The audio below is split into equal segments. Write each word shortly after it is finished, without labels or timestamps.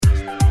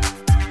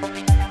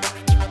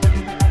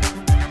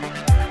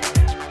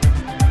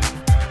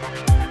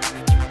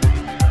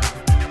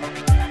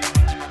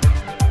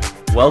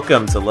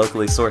Welcome to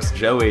Locally Sourced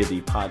Joey,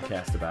 the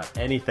podcast about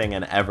anything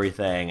and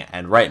everything.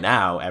 And right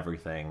now,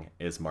 everything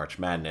is March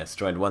Madness.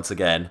 Joined once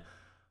again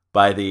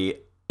by the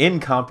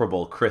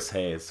incomparable Chris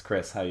Hayes.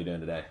 Chris, how you doing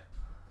today?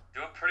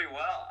 Doing pretty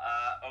well.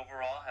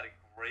 Overall, had a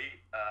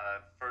great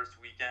first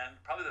weekend.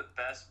 Probably the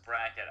best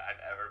bracket I've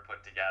ever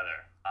put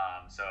together.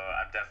 So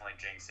I'm definitely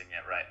jinxing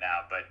it right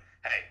now. But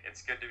hey,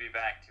 it's good to be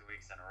back 2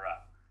 weeks in a row.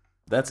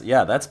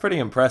 That's pretty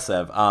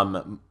impressive.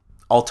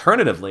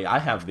 Alternatively, I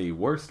have the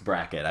worst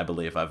bracket I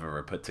believe I've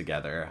ever put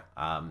together,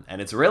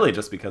 and it's really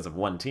just because of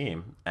one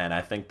team, and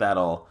I think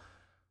that'll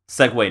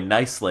segue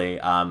nicely.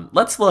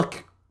 Let's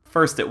look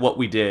first at what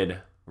we did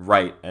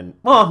right, and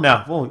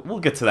we'll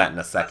get to that in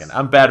a second.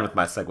 I'm bad with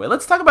my segue.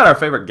 Let's talk about our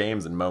favorite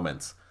games and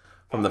moments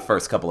from the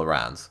first couple of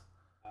rounds.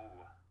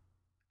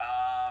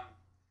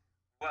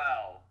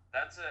 Well,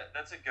 that's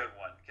a good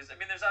one because I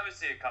mean, there's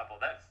obviously a couple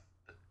that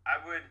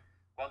I would.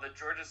 Well, the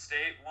Georgia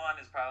State one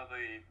is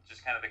probably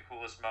just kind of the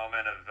coolest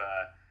moment of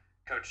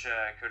Coach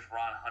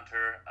Ron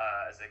Hunter,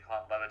 as they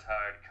call him,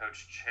 Levitard,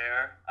 Coach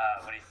Chair,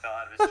 when he fell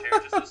out of his chair.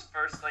 Just those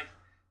first, 3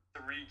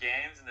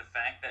 games, and the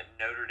fact that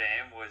Notre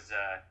Dame was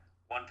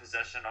one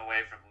possession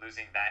away from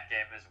losing that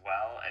game as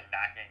well, and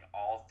knocking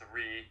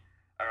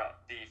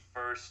the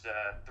first 3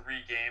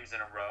 games in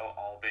a row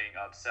all being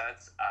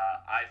upsets,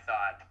 I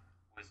thought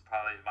was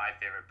probably my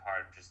favorite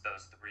part of just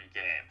those 3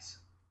 games.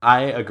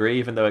 I agree,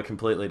 even though it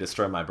completely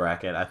destroyed my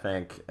bracket. I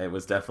think it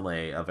was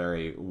definitely a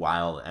very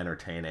wild,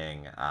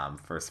 entertaining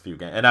first few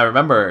games. And I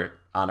remember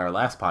on our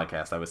last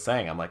podcast, I was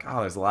saying, I'm like,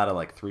 there's a lot of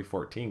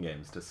 3-14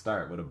 games to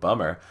start. What a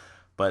bummer.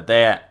 But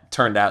they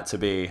turned out to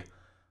be,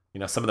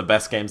 some of the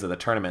best games of the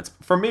tournaments.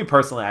 For me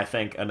personally, I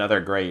think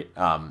another great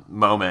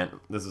moment,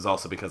 this is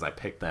also because I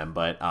picked them,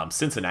 but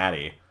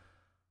Cincinnati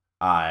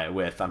I'm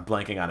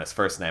blanking on his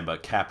first name,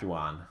 but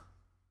Capuan,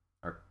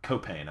 or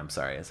Copain, I'm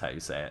sorry, is how you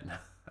say it.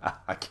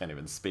 I can't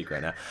even speak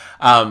right now.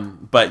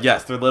 But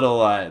yes, their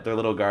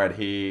little guard,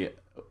 he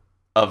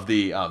of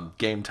the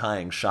game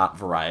tying shot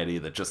variety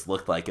that just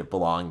looked like it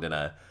belonged in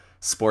a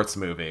sports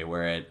movie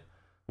where it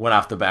went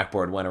off the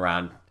backboard, went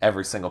around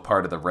every single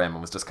part of the rim,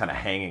 and was just kind of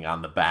hanging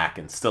on the back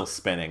and still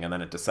spinning, and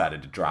then it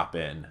decided to drop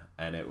in,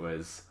 and it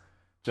was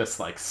just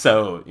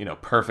so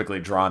perfectly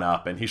drawn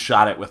up, and he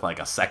shot it with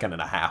a second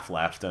and a half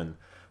left, and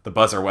the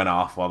buzzer went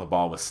off while the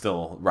ball was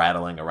still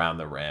rattling around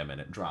the rim, and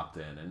it dropped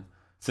in, and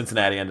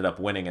Cincinnati ended up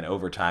winning in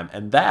overtime.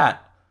 And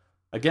that,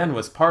 again,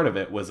 was part of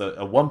it, was a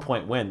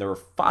 1-point win. There were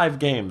 5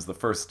 games the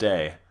first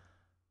day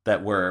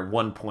that were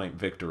 1-point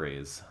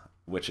victories,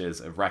 which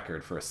is a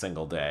record for a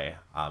single day.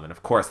 And,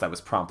 of course, that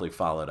was promptly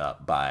followed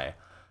up by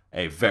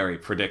a very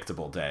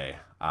predictable day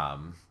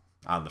on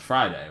the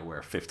Friday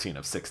where 15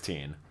 of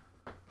 16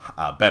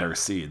 better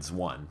seeds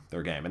won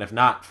their game. And if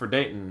not for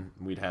Dayton,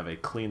 we'd have a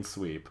clean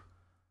sweep,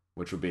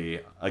 which would be,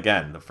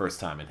 again, the first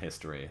time in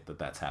history that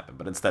that's happened.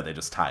 But instead, they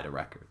just tied a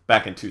record.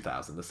 Back in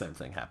 2000, the same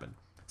thing happened.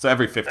 So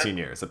every 15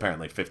 years,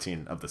 apparently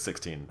 15 of the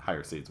 16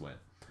 higher seeds win.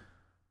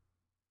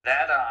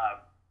 That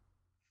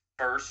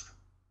first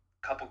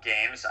couple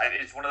games,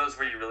 it's one of those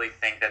where you really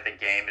think that the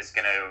game is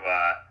going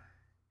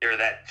to, or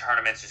that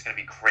tournament's just going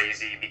to be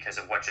crazy because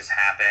of what just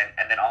happened.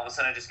 And then all of a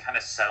sudden, it just kind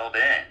of settled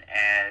in.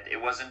 And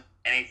it wasn't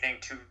anything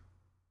too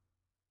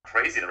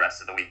crazy the rest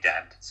of the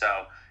weekend.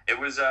 So it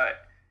was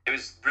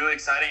really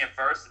exciting at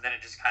first, and then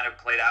it just kind of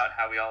played out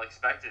how we all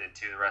expected it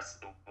to the rest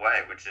of the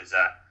way, which is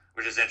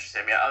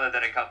interesting. I mean, other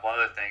than a couple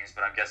other things,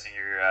 but I'm guessing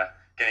you're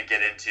going to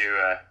get into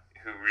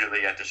who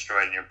really got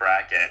destroyed in your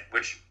bracket,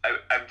 which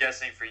I'm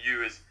guessing for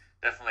you is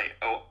definitely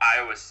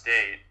Iowa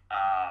State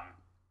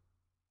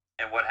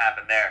and what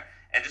happened there,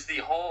 and just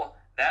that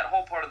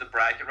whole part of the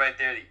bracket right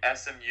there, the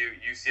SMU,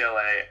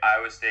 UCLA,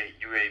 Iowa State,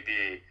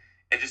 UAB.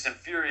 It just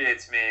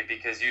infuriates me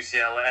because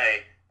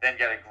UCLA then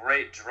got a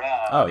great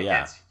draw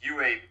against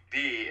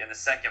UAB in the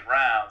second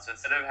round. So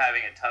instead of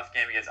having a tough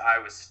game against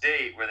Iowa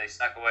State where they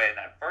snuck away in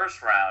that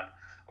first round,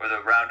 or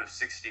the round of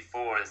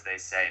 64 as they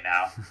say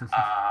now,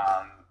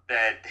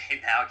 that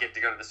they now get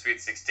to go to the Sweet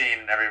 16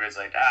 and everybody's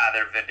like,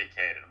 they're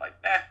vindicated. I'm like,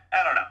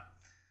 I don't know.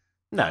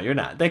 No, you're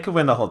not. They could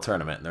win the whole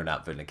tournament and they're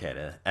not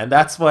vindicated. And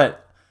that's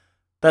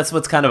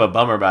what's kind of a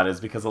bummer about it, is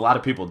because a lot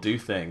of people do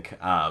think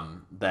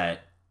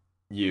that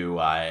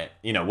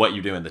what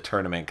you do in the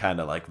tournament kind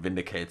of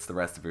vindicates the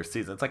rest of your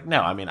season. It's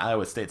no, I mean,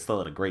 Iowa State still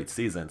had a great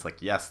season. It's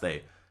yes,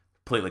 they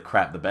completely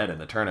crapped the bed in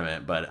the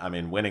tournament, but I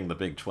mean, winning the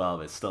Big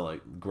 12 is still a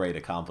great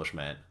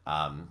accomplishment.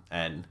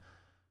 And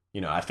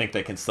I think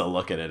they can still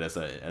look at it as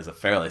a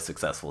fairly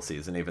successful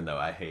season, even though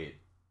I hate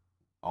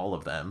all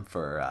of them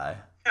for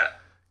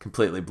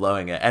completely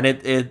blowing it. And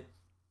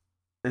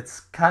it's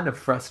kind of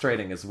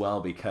frustrating as well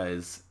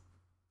because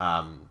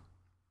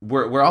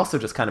we're also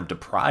just kind of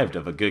deprived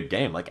of a good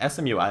game.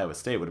 SMU Iowa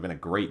State would have been a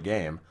great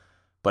game,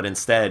 but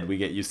instead we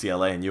get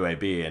UCLA and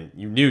UAB, and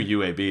you knew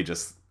UAB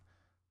just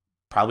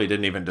probably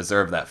didn't even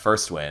deserve that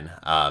first win.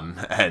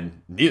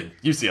 And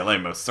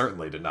UCLA most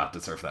certainly did not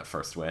deserve that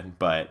first win,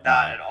 but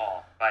not at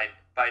all.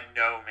 By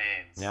no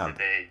means did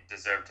they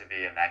deserve to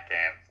be in that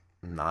game.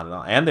 Not at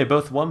all. And they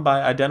both won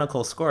by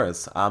identical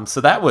scores.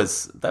 So that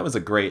was a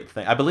great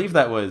thing. I believe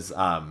that was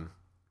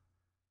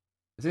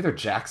it's either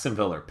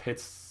Jacksonville or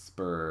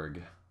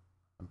Pittsburgh.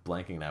 I'm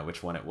blanking now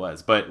which one it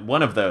was, but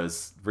one of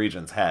those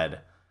regions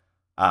had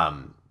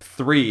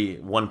 3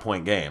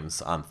 1-point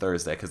games on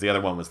Thursday because the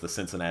other one was the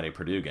Cincinnati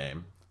Purdue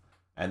game,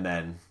 and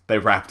then they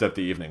wrapped up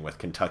the evening with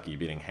Kentucky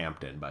beating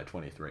Hampton by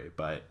 23.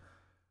 But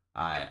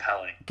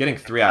getting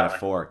 3 out of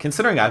 4,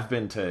 considering I've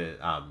been to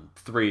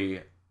 3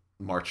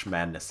 March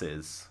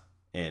Madnesses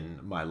in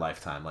my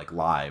lifetime, like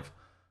live,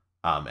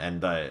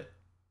 and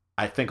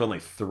I think only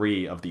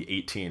 3 of the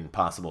 18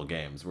 possible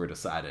games were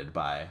decided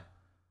by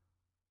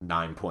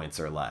 9 points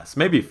or less,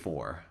 maybe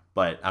 4.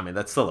 But I mean,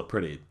 that's still a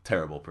pretty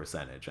terrible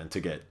percentage, and to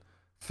get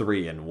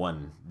 3 in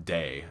one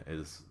day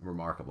is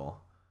remarkable.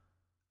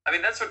 I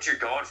mean, that's what you're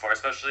going for,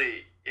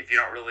 especially if you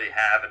don't really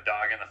have a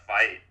dog in the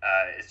fight.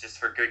 It's just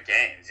for good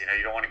games. You know,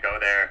 you don't want to go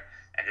there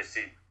and just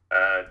see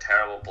a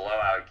terrible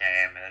blowout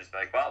game and just be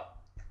like, well,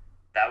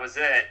 that was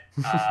it.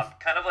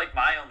 Kind of like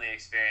my only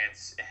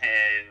experience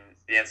in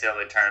the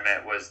NCAA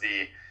tournament was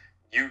the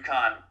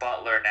UConn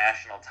Butler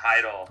national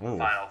title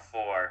Final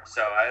Four.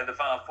 So I had the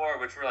Final Four,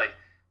 which were like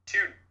 2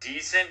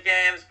 decent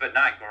games, but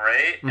not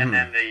great, and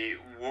then the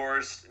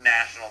worst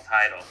national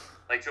title.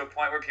 Like to a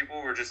point where people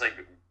were just like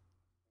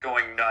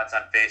going nuts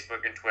on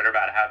Facebook and Twitter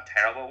about how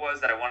terrible it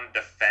was that I wanted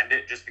to defend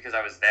it just because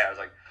I was there. I was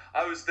like,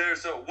 I was there,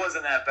 so it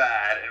wasn't that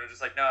bad. And it was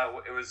just like,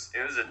 no, it was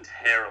a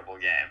terrible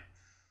game.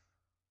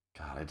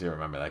 God, I do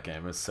remember that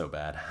game. It was so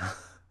bad.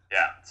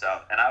 Yeah,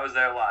 and I was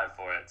there live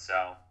for it,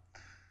 so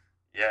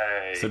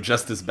yay. So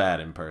just as bad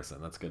in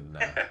person. That's good to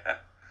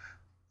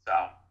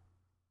know.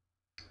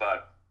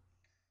 But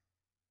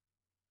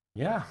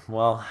yeah,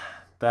 well,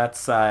 that's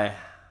some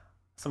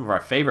of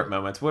our favorite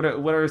moments. What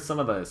are some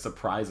of the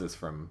surprises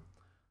from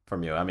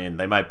you? I mean,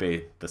 they might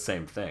be the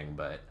same thing,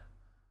 but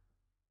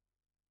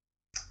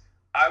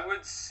I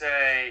would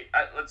say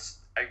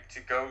to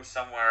go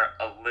somewhere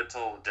a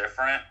little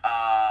different.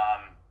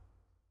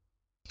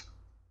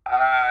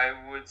 I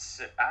would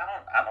say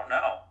I don't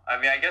know. I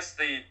mean, I guess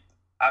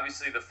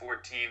obviously the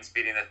 14s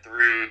beating the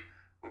 3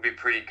 would be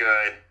pretty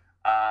good.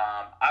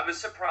 I was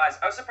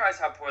surprised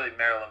how poorly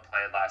Maryland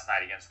played last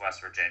night against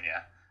West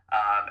Virginia.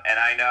 And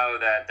I know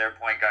that their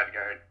point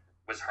guard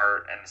was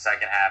hurt in the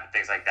second half and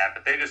things like that,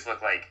 but they just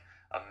looked like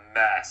a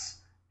mess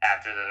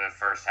after the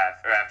first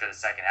half or after the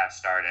second half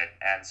started.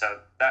 And so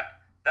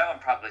that one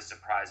probably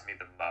surprised me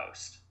the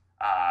most.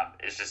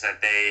 It's just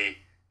that they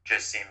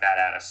just seemed that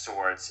out of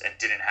sorts and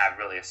didn't have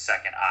really a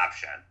second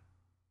option.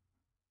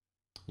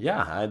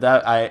 Yeah,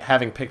 I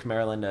having picked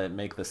Maryland to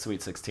make the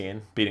Sweet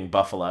 16, beating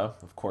Buffalo,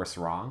 of course,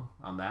 wrong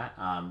on that.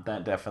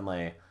 That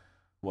definitely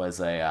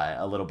was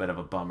a little bit of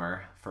a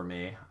bummer for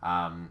me.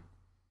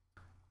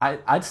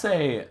 I'd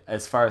say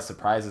as far as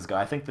surprises go,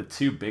 I think the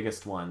 2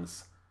 biggest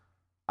ones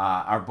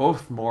are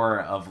both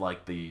more of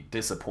like the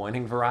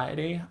disappointing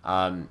variety.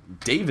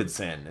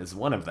 Davidson is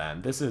one of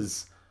them. This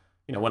is,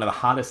 one of the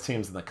hottest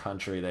teams in the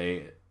country.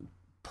 They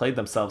played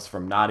themselves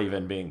from not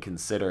even being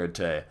considered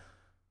to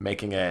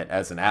making it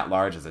as an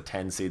at-large as a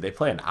 10 seed. They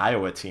play an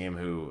Iowa team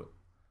who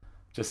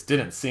just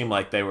didn't seem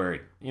like they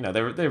were,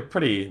 they were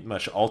pretty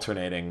much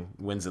alternating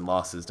wins and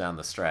losses down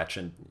the stretch,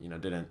 and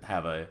didn't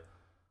have a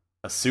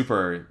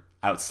super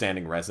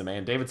outstanding resume.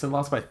 And Davidson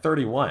lost by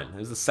 31. It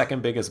was the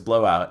second biggest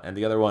blowout, and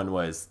the other one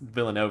was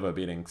Villanova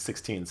beating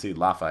 16 seed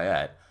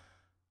Lafayette.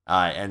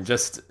 And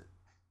just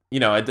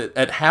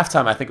at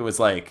halftime, I think it was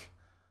like,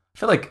 I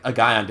feel like a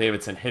guy on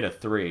Davidson hit a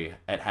 3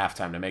 at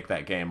halftime to make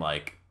that game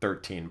like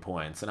 13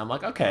 points. And I'm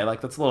like, okay,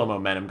 like that's a little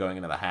momentum going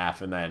into the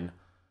half. And then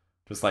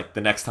just like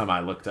the next time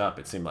I looked up,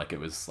 it seemed like it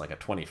was like a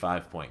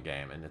 25-point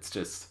game. And it's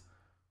just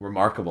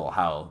remarkable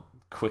how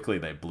quickly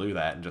they blew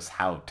that and just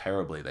how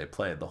terribly they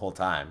played the whole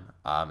time.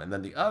 And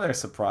then the other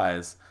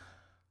surprise,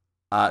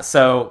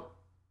 so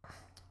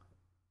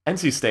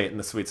NC State in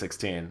the Sweet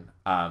 16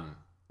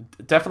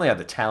 definitely had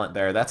the talent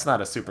there. That's not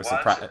a super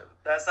surprise.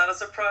 That's not a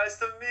surprise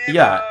to me.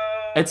 Yeah. Though.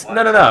 It's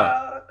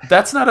no.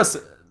 That's not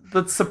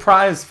the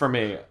surprise for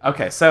me.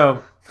 Okay,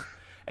 so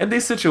in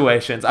these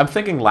situations, I'm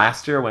thinking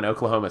last year when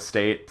Oklahoma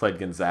State played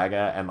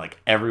Gonzaga and like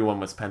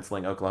everyone was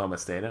penciling Oklahoma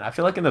State in. I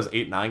feel like in those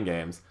 8-9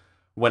 games,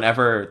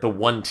 whenever the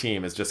one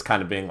team is just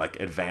kind of being like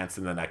advanced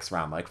in the next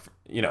round, like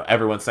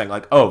everyone's saying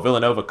like, oh,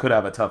 Villanova could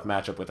have a tough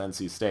matchup with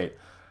NC State.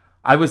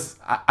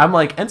 I'm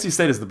like, NC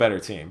State is the better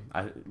team.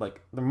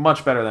 They're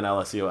much better than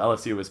LSU.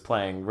 LSU was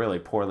playing really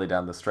poorly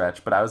down the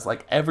stretch, but I was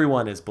like,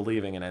 everyone is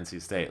believing in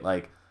NC State.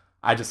 Like,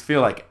 I just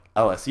feel like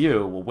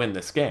LSU will win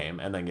this game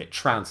and then get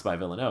trounced by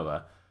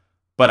Villanova.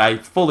 But I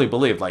fully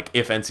believed, like,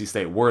 if NC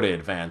State were to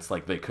advance,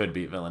 like, they could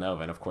beat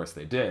Villanova, and of course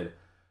they did.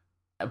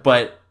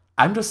 But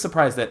I'm just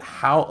surprised at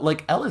how,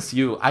 like,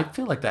 LSU, I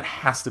feel like that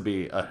has to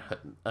be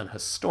an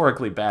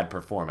historically bad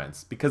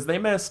performance because they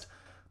missed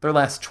their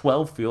last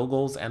 12 field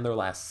goals and their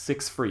last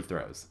 6 free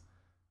throws.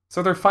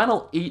 So their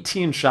final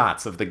 18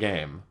 shots of the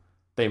game,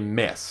 they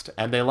missed,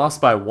 and they lost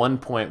by 1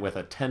 point with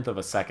a tenth of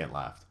a second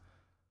left.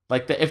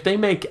 Like, if they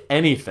make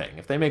anything,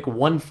 if they make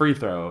one free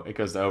throw, it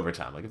goes to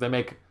overtime. Like, if they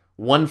make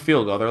one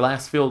field goal. Their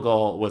last field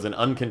goal was an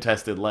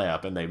uncontested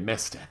layup, and they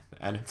missed it.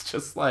 And it's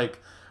just like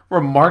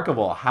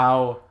remarkable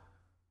how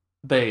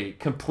they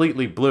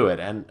completely blew it.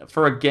 And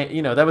for a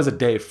game, that was a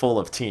day full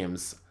of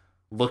teams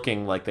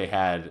looking like they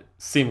had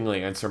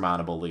seemingly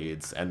insurmountable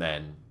leads and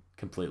then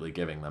completely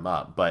giving them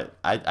up. But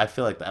I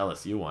feel like the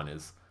LSU one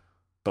is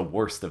the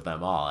worst of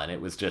them all. And it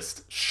was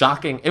just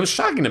shocking. It was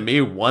shocking to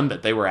me, one,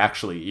 that they were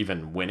actually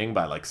even winning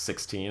by like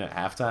 16 at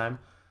halftime.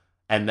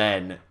 And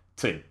then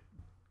to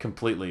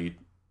completely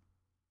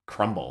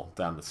crumble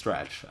down the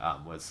stretch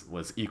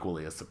was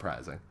equally as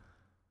surprising.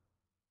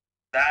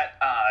 That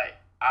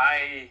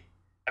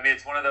I mean,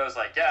 it's one of those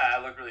like, yeah,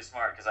 I look really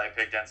smart because I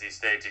picked NC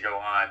State to go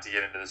on to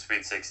get into the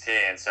Sweet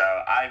 16. So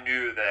I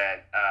knew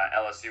that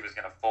LSU was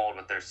going to fold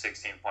with their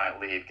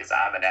 16-point lead because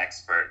I'm an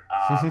expert.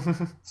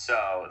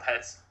 So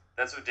that's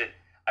what did.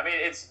 I mean,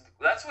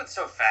 that's what's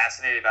so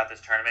fascinating about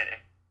this tournament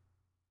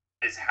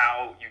is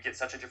how you get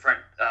such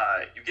different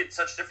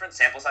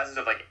sample sizes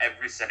of like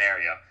every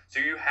scenario. So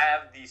you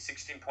have the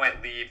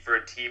 16-point lead for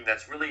a team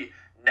that's really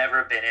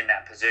never been in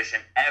that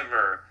position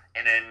ever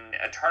in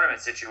a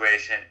tournament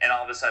situation, and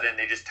all of a sudden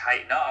they just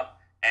tighten up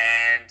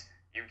and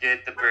you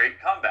get the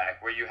great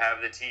comeback where you have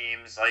the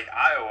teams like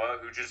Iowa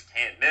who just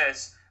can't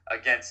miss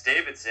against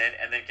Davidson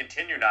and then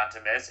continue not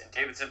to miss, and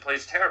Davidson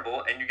plays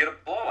terrible and you get a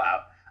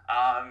blowout.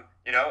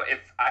 If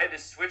I had to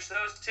switch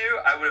those two,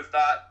 I would have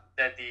thought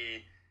that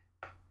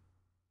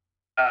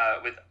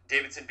with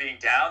Davidson being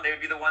down, they would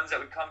be the ones that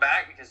would come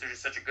back because they're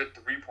just such a good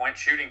three-point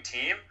shooting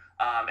team.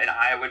 And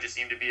Iowa just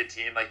seemed to be a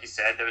team, like you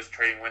said, that was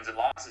trading wins and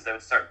losses. That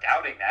would start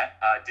doubting that.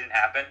 It didn't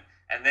happen.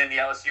 And then the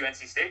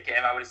LSU-NC State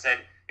game, I would have said,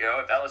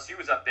 if LSU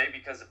was up big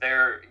because of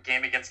their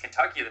game against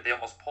Kentucky that they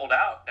almost pulled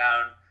out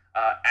down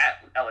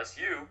at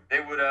LSU, they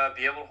would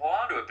be able to hold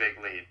on to a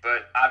big lead.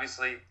 But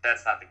obviously,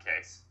 that's not the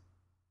case.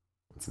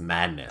 It's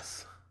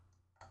madness.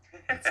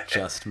 It's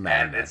just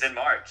madness. And it's in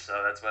March,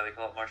 so that's why they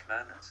call it March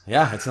Madness.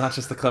 Yeah, it's not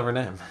just a clever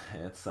name.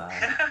 It's,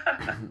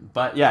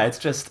 but yeah, it's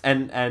just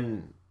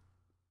and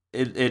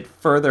it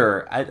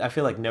further. I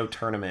feel like no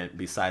tournament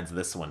besides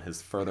this one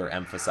has further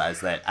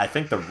emphasized that. I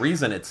think the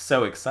reason it's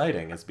so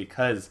exciting is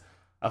because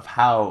of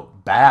how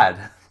bad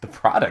the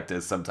product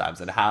is sometimes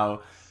and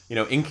how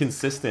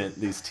inconsistent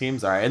these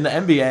teams are. In the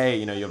NBA,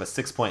 you have a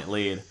 6-point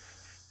lead.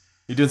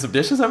 You doing some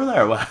dishes over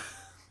there or what?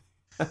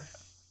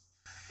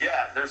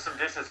 Yeah, there's some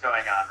dishes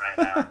going on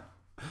right now.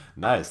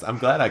 Nice. I'm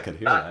glad I could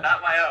hear that. Not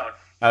my own.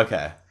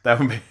 Okay,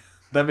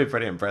 that'd be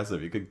pretty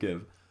impressive. You could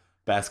give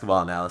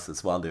basketball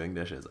analysis while doing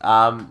dishes.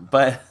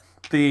 But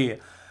the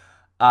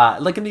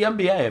like in the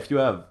NBA, if you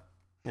have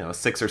a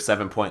 6 or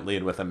 7-point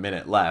lead with a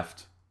minute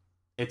left,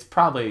 you're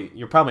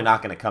probably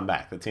not going to come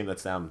back. The team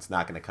that's down is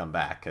not going to come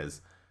back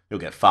because you'll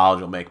get fouled.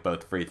 You'll make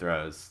both free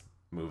throws,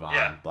 move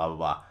on, blah blah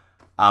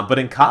blah. But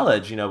in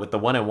college, with the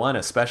 1-and-1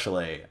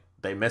 especially,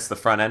 they miss the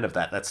front end of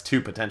that. That's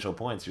 2 potential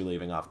points you're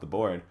leaving off the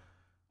board.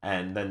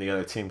 And then the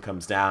other team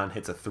comes down,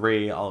 hits a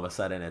 3. All of a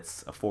sudden,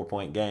 it's a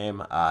 4-point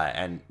game.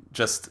 And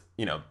just,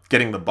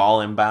 getting the ball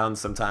inbound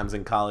sometimes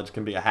in college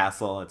can be a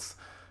hassle. It's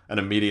an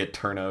immediate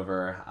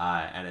turnover.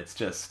 And it's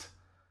just,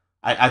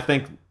 I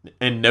think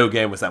in no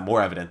game was that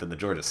more evident than the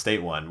Georgia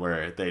State one,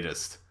 where they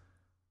just,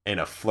 in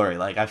a flurry,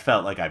 like I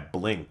felt like I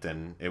blinked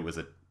and it was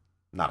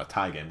not a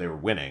tie game. They were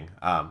winning.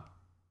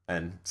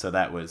 And so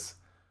that was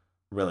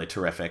really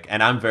terrific.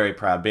 And I'm very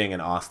proud being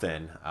in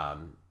Austin.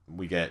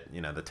 We get,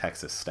 the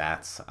Texas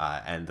stats,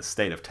 and the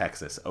state of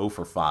Texas 0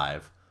 for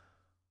 5,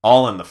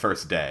 all in the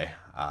first day,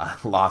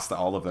 lost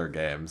all of their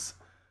games,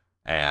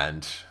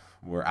 and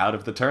we're out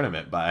of the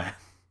tournament by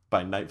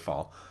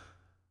nightfall.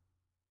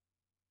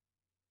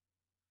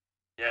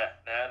 Yeah,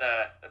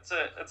 that's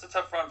a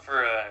tough run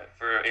for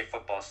a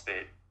football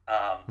state,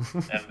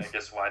 and I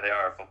guess why they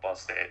are a football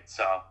state.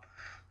 So.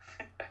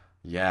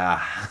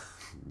 Yeah.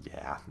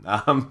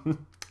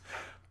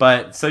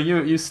 But so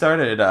you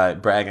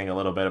started bragging a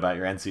little bit about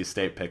your NC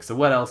State pick. So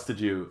what else did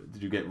you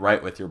get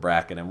right with your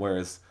bracket, and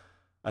where's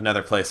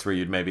another place where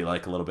you'd maybe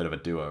like a little bit of a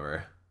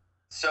do-over?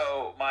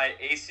 So my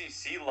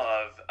ACC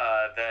love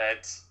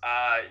that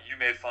you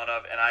made fun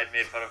of and I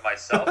made fun of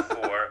myself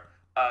for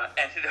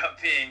ended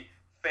up being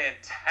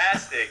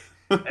fantastic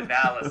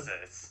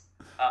analysis.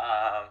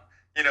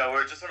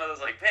 We're just one of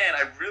those like, man,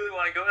 I really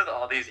want to go with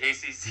all these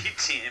ACC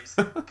teams,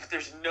 but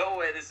there's no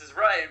way this is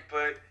right.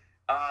 But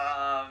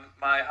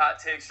my hot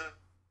takes from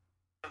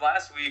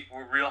last week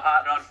were real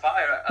hot and on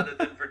fire, other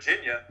than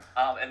Virginia.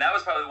 And that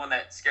was probably the one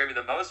that scared me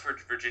the most for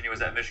Virginia was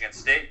that Michigan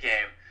State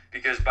game,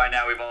 because by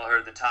now we've all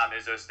heard the Tom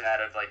Izzo stat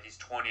of like he's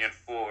 20-4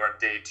 on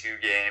day 2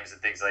 games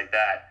and things like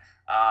that.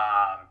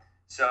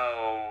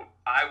 So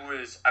I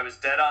was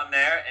dead on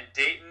there, and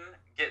Dayton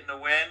getting the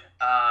win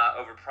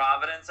over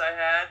Providence I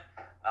had,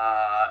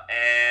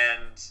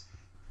 and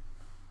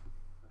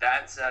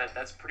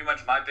that's pretty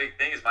much my big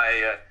thing is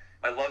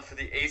my love for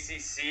the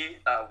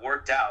ACC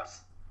worked out.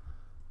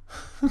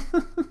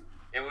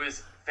 It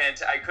was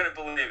fantastic. I couldn't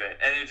believe it,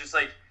 and it just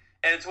like,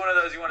 and it's one of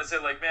those you want to say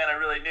like, man, I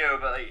really knew,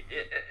 but like,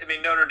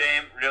 Notre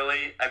Dame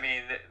really. I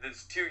mean,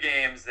 there's 2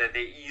 games that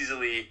they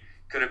easily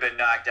could have been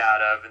knocked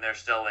out of, and they're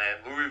still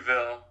in.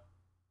 Louisville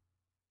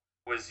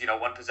was,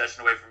 one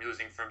possession away from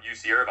losing from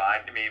UC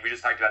Irvine. I mean, we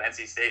just talked about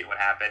NC State and what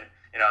happened.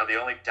 The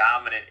only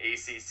dominant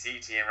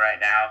ACC team right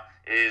now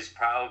is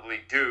probably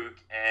Duke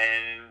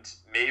and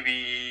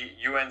maybe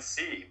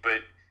UNC.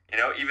 But,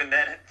 even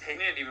then, they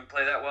didn't even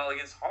play that well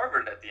against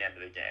Harvard at the end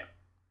of the game.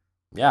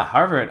 Yeah,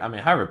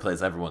 Harvard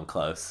plays everyone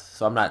close,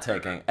 so I'm not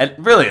taking... And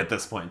really, at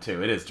this point,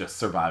 too, it is just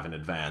survive and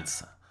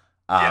advance.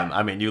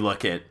 I mean, you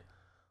look at,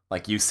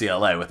 like,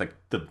 UCLA with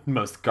the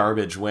most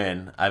garbage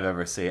win I've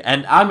ever seen.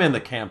 And I'm in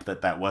the camp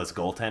that was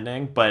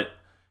goaltending, but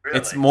Really?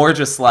 It's more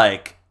just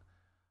like,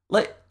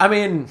 I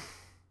mean,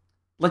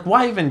 like,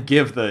 why even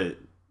give the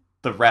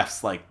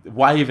refs, like,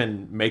 why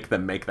even make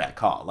them make that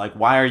call? Like,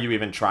 why are you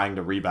even trying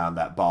to rebound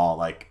that ball,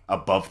 like,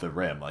 above the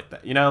rim like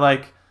that?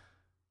 Like,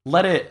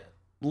 let it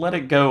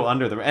go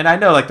under the rim. And I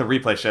know, like, the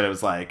replay showed it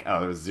was like, oh,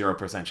 there was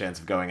 0% chance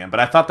of going in.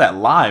 But I thought that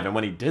live, and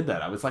when he did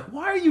that, I was like,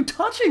 why are you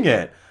touching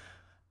it?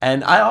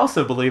 And I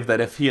also believe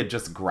that if he had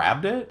just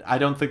grabbed it, I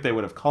don't think they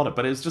would have called it.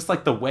 But it was just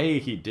like the way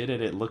he did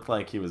it, it looked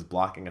like he was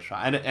blocking a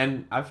shot.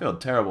 And I feel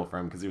terrible for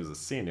him because he was a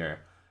senior.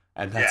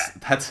 And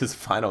that's his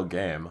final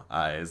game,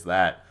 is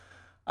that.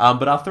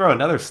 But I'll throw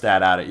another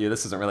stat out at you.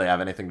 This doesn't really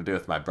have anything to do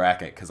with my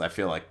bracket because I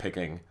feel like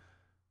picking,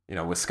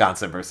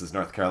 Wisconsin versus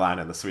North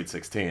Carolina in the Sweet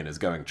 16 is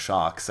going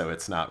chalk. So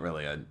it's not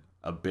really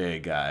a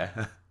big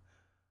a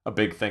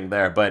big thing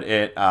there. But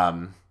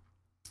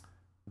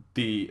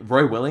the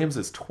Roy Williams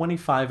is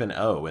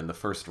 25-0 in the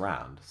first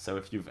round. So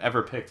if you've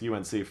ever picked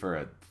UNC for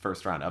a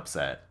first round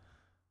upset,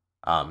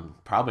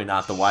 probably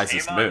not the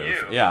wisest move.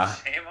 You. Yeah,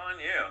 shame on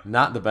you.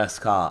 Not the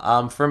best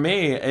call. For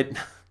me,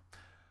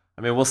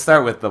 we'll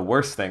start with the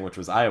worst thing, which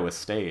was Iowa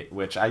State,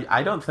 which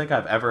I don't think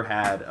I've ever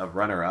had a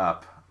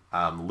runner-up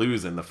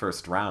lose in the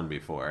first round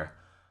before.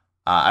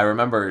 I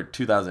remember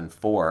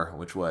 2004,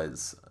 which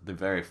was the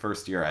very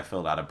first year I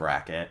filled out a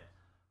bracket.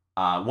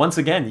 Once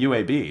again,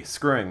 UAB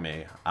screwing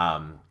me.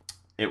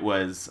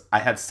 I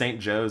had St.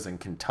 Joe's and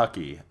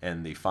Kentucky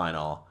in the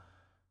final,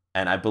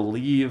 and I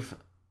believe,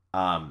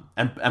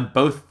 and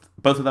both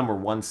of them were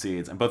 1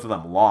 seeds, and both of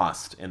them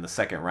lost in the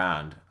second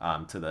round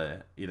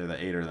to either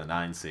the 8 or the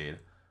 9 seed.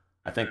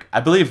 I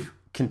believe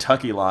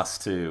Kentucky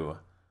lost to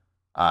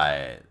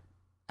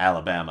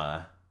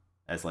Alabama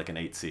as like an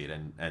 8 seed,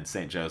 and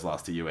St. Joe's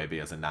lost to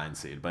UAB as a 9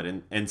 seed. But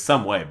in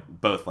some way,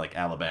 both like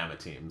Alabama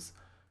teams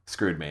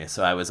screwed me.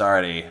 So I was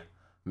already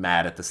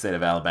mad at the state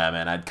of Alabama,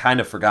 and I'd kind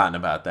of forgotten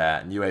about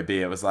that. And UAB,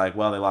 it was like,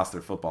 well, they lost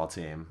their football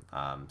team,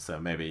 so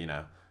maybe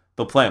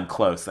they'll play them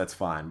close. That's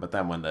fine. But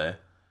then when the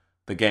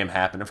game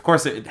happened, of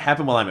course, it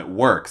happened while I'm at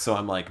work, so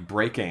I'm like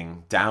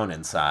breaking down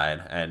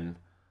inside, and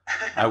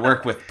I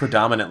work with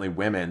predominantly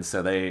women,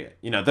 so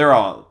they're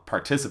all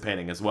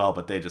participating as well,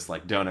 but they just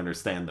like don't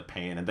understand the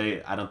pain, and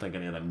I don't think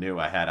any of them knew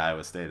I had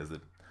Iowa State as a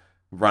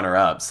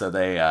runner-up, so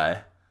they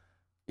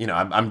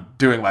I'm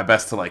doing my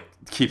best to like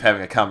keep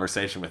having a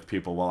conversation with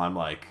people while I'm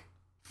like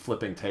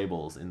flipping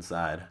tables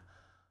inside.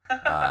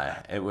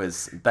 That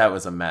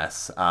was a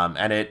mess.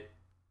 And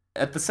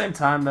at the same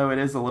time though, it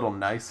is a little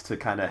nice to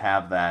kind of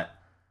have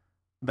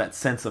that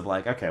sense of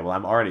like, okay, well,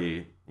 I'm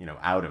already,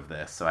 out of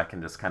this, so I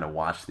can just kind of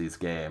watch these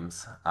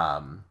games,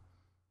 and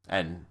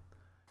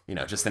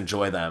just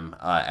enjoy them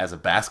as a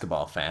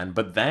basketball fan.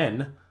 But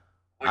then,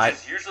 which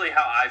is usually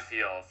how I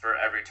feel for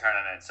every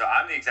tournament. So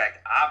I'm the exact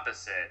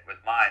opposite with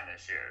mine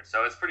this year.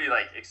 So it's pretty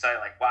like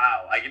exciting. Like,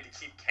 wow, I get to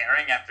keep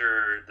caring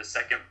after the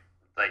second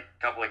like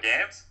couple of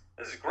games.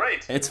 This is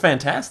great. It's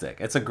fantastic.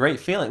 It's a great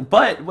feeling.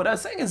 But what I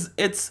was saying is,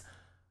 it's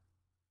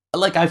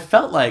like I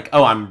felt like,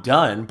 oh, I'm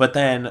done. But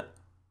then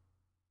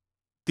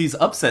these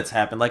upsets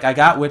happen. Like I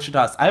have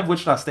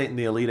Wichita State in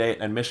the Elite Eight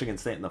and Michigan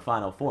State in the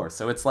Final Four.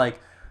 So it's like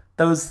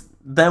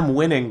them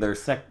winning their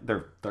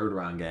third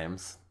round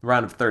games,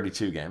 round of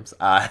 32 games.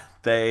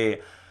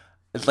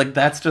 It's like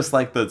that's just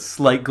like the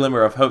slight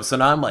glimmer of hope. So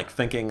now I'm like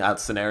thinking out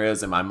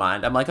scenarios in my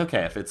mind. I'm like,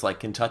 okay, if it's like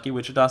Kentucky,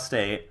 Wichita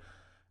State,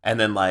 and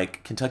then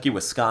like Kentucky,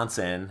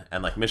 Wisconsin,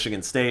 and like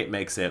Michigan State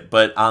makes it,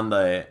 but on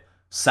the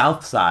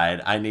south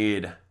side,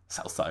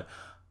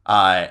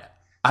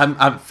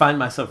 I find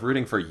myself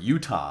rooting for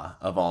Utah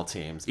of all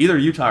teams, either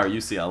Utah or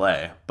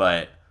UCLA.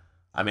 But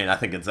I mean, I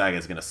think Gonzaga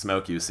is going to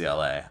smoke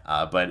UCLA.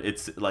 But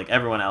it's like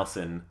everyone else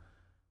in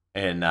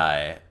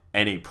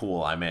any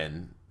pool I'm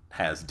in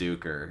has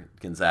Duke or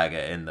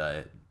Gonzaga in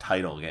the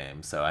title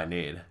game. So I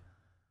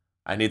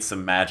need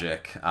some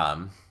magic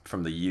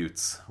from the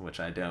Utes, which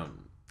I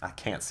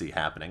can't see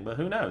happening. But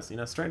who knows?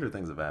 Stranger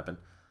things have happened.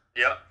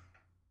 Yep.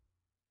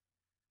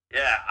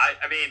 Yeah,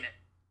 I mean,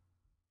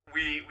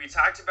 we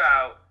talked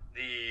about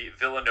the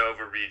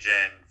Villanova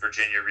region,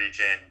 Virginia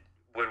region,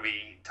 when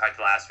we talked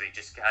last week,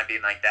 just kind of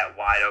being like that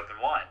wide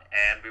open one.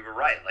 And we were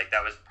right. Like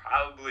that was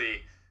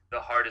probably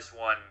the hardest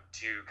one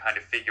to kind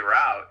of figure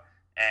out,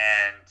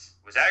 and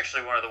was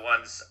actually one of the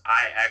ones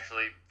I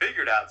actually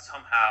figured out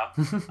somehow.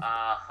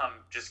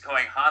 Just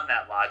going on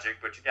that logic,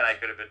 which again, I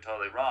could have been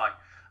totally wrong.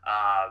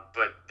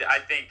 But I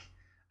think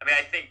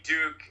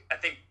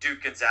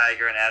Duke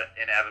Gonzaga are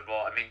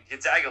inevitable. I mean,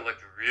 Gonzaga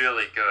looked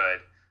really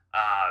good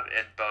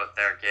in both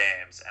their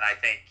games. And I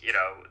think,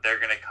 they're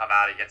going to come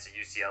out against a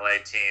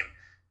UCLA team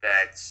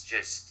that's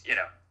just,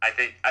 I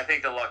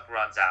think the luck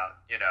runs out,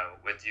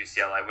 with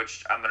UCLA,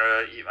 which I'm going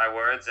to eat my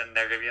words, and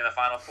they're going to be in the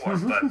Final Four.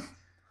 But,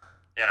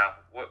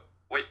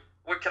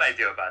 what can I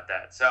do about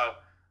that? So,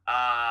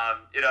 that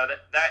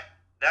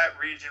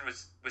region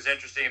was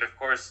interesting. And, of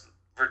course,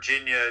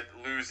 Virginia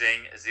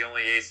losing is the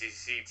only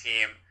ACC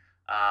team.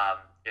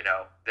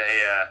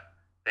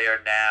 They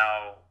are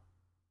now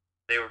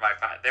they were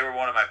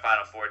one of my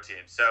Final Four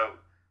teams. So,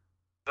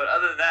 but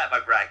other than that, my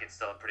bracket's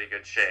still in pretty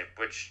good shape,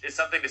 which is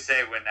something to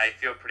say when I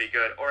feel pretty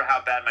good, or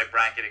how bad my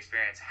bracket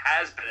experience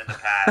has been in the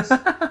past.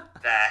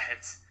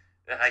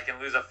 that I can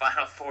lose a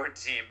Final Four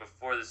team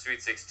before the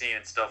Sweet 16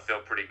 and still feel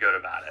pretty good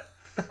about it.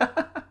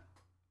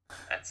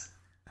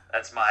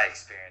 That's my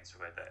experience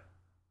with it.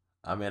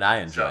 I mean,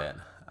 I enjoy it.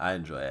 I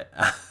enjoy it.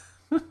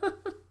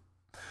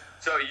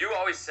 So you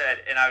always said,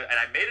 and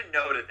I made a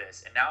note of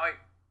this, and now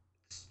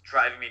it's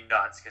driving me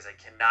nuts because I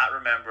cannot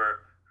remember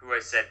who I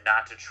said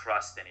not to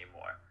trust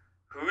anymore.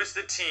 Who's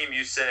the team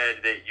you said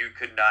that you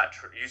could not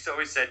trust? You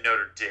always said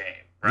Notre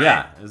Dame, right?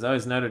 Yeah, it was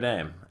always Notre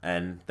Dame,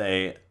 and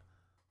they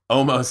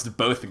almost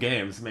both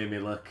games made me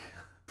look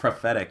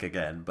prophetic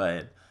again,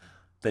 but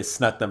they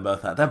snuck them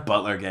both out. That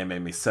Butler game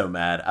made me so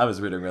mad. I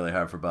was rooting really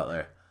hard for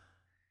Butler.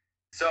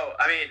 So,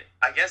 I mean,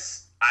 I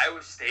guess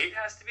Iowa State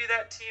has to be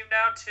that team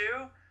now,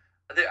 too.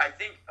 I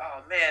think,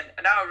 oh man,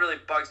 now it really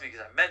bugs me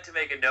because I meant to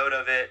make a note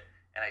of it,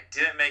 and I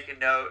didn't make a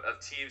note of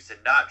teams to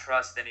not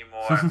trust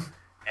anymore, and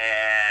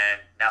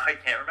now I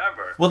can't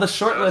remember. Well, the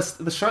short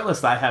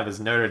list I have is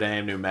Notre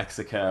Dame, New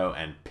Mexico,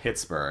 and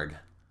Pittsburgh.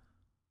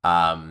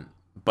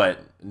 But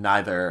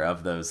neither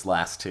of those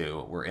last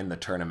two were in the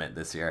tournament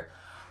this year.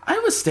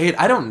 Iowa State,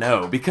 I don't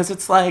know, because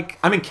it's like,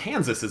 I mean,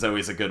 Kansas is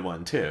always a good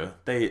one too.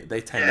 They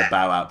tend to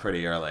bow out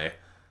pretty early.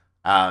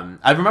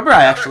 I remember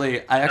I actually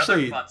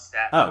another fun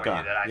stat for you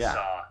God. that I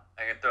saw.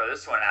 I can throw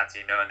this one out to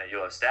you, knowing that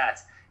you love stats.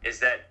 Is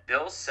that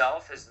Bill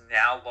Self has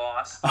now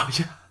lost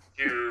to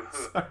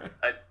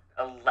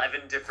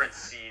 11 different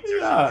seeds or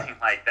something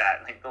like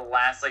that. Like the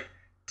last 10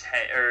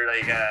 or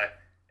in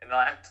the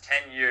last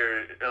 10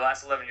 years or the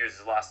last 11 years,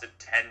 has lost to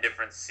 10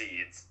 different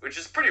seeds, which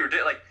is pretty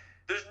ridiculous. Like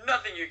there's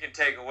nothing you can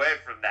take away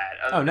from that.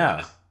 Oh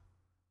no,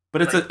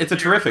 but it's a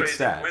terrific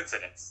stat.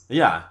 Coincidence.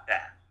 Yeah.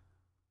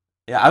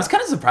 Yeah, I was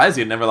kind of surprised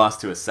he had never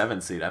lost to a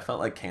 7 seed. I felt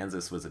like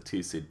Kansas was a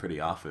 2 seed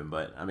pretty often,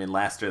 but I mean,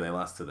 last year they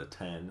lost to the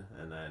 10,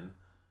 and then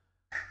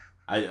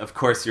of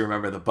course, you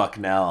remember the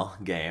Bucknell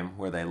game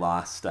where they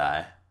lost.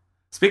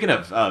 Speaking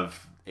of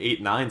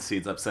 8-9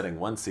 seeds upsetting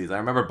 1 seeds, I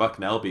remember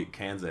Bucknell beat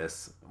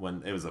Kansas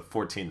when it was a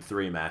 14-3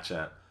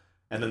 matchup,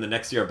 and then the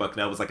next year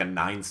Bucknell was like a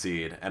 9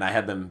 seed, and I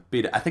had them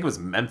beat. I think it was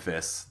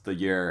Memphis the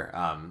year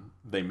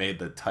they made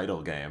the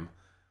title game.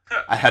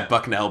 I had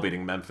Bucknell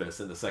beating Memphis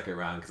in the second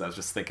round because I was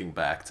just thinking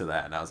back to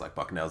that, and I was like,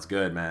 Bucknell's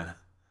good, man.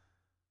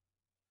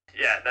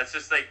 Yeah, that's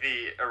just like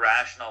the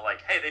irrational,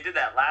 like, hey, they did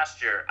that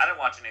last year. I didn't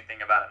watch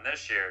anything about them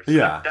this year, so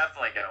they're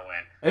definitely going to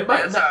win. It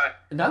might,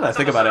 now that I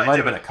think about it, it might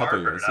have been a couple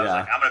years. I was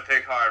like, I'm going to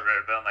pick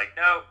Harvard, but I'm like,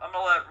 no, I'm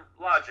going to let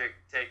logic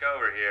take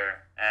over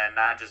here and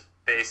not just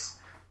base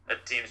a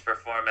team's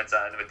performance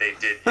on what they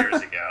did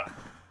years ago.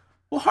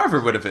 Well,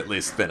 Harvard would have at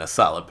least been a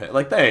solid pick.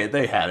 Like,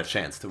 they had a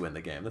chance to win the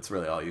game. That's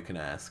really all you can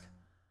ask.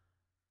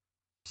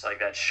 It's like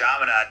that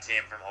Chaminade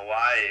team from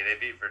Hawaii. They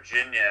beat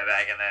Virginia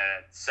back in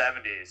the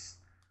 70s.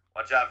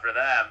 Watch out for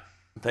them.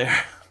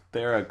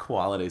 They're a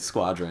quality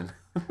squadron.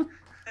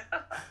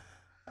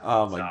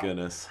 Oh my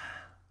goodness,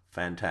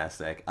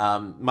 fantastic.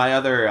 My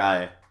other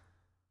I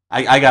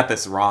got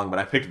this wrong, but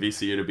I picked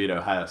VCU to beat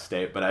Ohio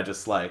State. But I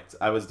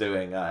was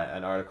doing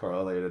an article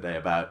earlier today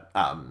about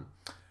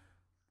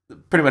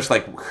pretty much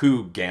like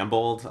who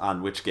gambled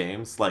on which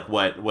games, like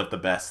what the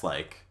best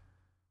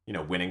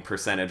winning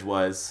percentage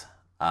was.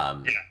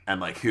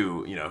 And like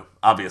who,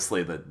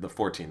 obviously the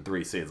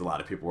 14-3 seeds, a lot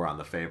of people were on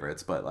the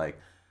favorites, but like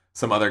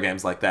some other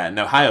games like that. And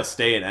Ohio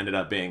State ended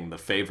up being the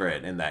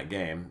favorite in that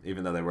game,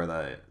 even though they were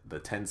the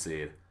 10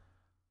 seed.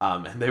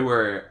 And they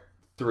were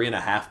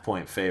 3.5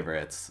 point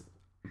favorites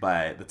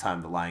by the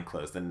time the line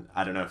closed. And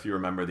I don't know if you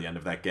remember the end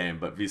of that game,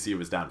 but VCU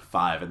was down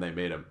 5 and they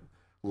made a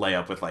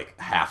layup with like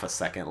half a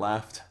second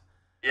left.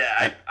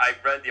 Yeah, I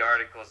read the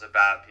articles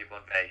about people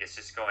in Vegas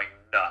just going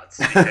nuts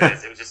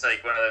because it was just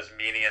like one of those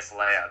meaningless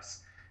layups.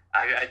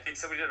 I think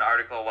somebody did an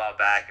article a while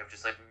back of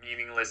just like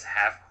meaningless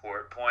half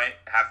court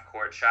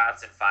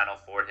shots in Final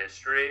Four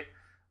history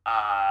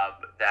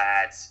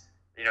that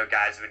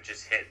guys would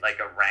just hit like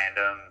a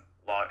random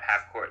long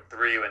half court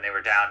 3 when they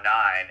were down 9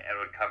 and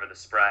would cover the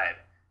spread,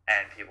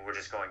 and people were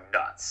just going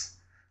nuts.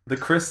 The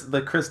Chris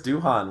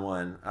Duhon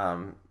one.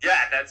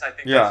 That's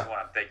the one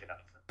I'm thinking of.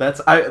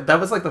 That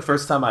was like the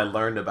first time I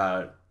learned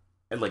about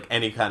like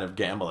any kind of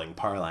gambling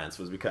parlance,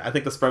 was because I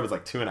think the spread was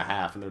like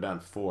 2.5 and they're down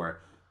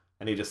 4.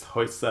 And he just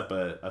hoists up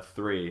a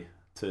 3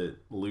 to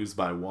lose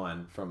by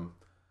 1 from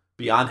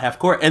beyond half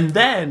court. And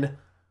then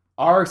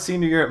our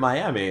senior year at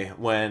Miami,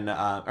 when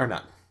or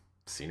not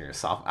senior,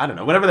 sophomore, I don't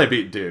know, whenever they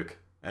beat Duke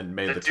and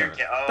made the tournament.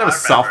 Game. Oh, that was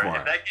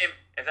sophomore.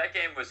 If if that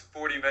game was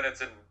 40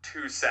 minutes and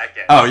 2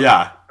 seconds, Oh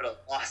yeah, I would have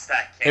lost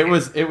that game.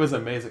 it was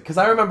amazing because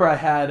I remember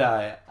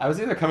I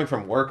was either coming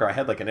from work or I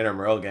had like an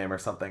intramural game or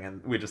something,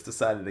 and we just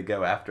decided to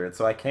go after it.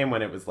 So I came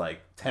when it was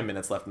like 10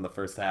 minutes left in the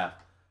first half,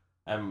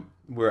 and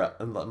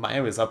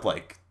Miami was up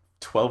like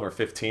 12 or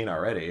 15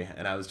 already,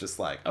 and I was just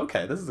like,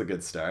 okay, this is a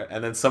good start.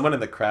 And then someone in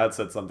the crowd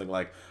said something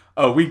like,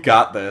 "Oh, we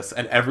got this,"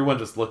 and everyone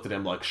just looked at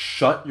him like,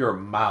 "Shut your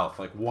mouth!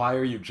 Like, why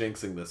are you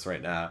jinxing this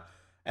right now?"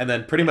 And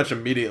then pretty much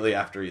immediately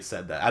after he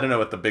said that, I don't know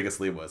what the biggest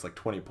lead was, like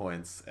 20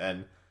 points,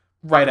 and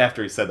right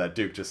after he said that,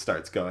 Duke just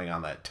starts going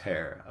on that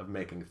tear of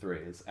making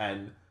threes.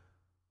 And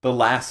the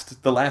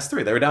last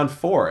three, they were down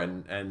four,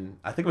 and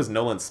I think it was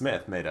Nolan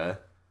Smith made a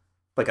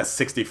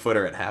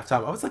 60-footer at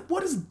halftime. I was like,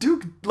 what is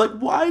Duke like?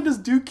 Why does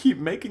Duke keep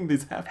making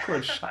these half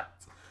court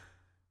shots?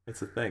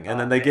 It's a thing. And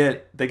then they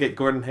get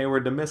Gordon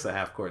Hayward to miss a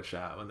half court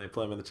shot when they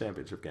play him in the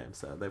championship game.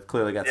 So they've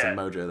clearly got some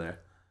mojo there.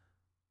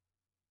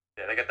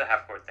 Yeah, they got the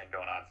half court thing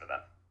going on for them.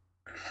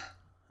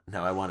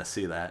 No, I want to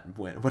see that.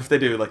 What if they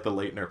do like the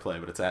Leitner play,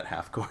 but it's at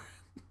half court?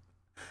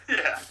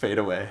 Yeah. Fade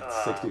away,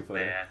 60-footer.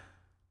 Man.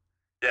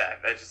 Yeah,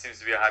 that just seems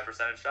to be a high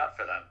percentage shot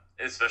for them,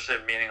 especially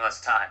at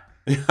meaningless time.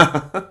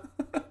 Yeah.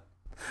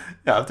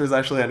 Yeah, if there's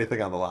actually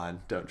anything on the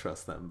line, don't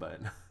trust them, but...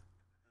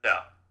 No.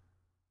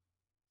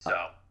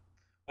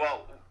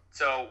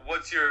 So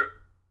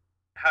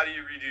how do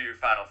you redo your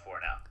Final Four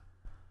now?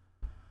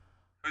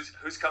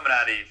 Who's coming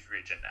out of each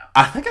region now?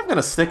 I think I'm going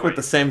to stick with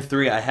the same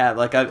three I had.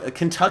 Like,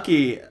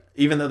 Kentucky,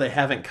 even though they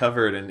haven't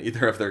covered in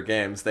either of their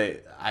games,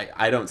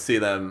 I don't see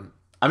them...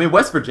 I mean,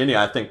 West Virginia,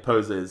 I think,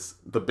 poses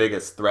the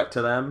biggest threat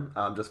to them,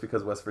 just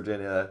because West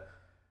Virginia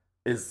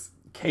is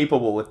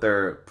capable with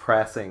their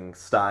pressing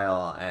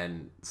style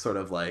and sort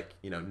of like,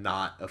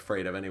 not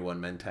afraid of anyone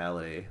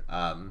mentality.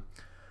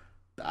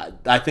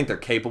 I think they're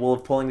capable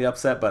of pulling the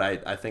upset, but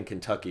I think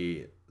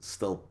Kentucky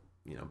still,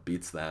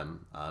 beats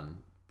them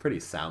pretty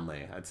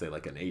soundly. I'd say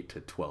like an 8 to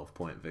 12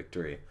 point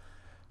victory.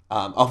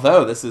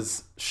 Although this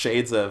is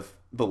shades of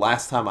the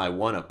last time I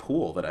won a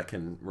pool that I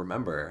can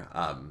remember.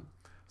 It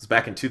was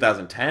back in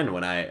 2010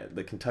 when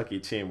the Kentucky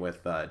team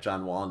with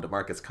John Wall and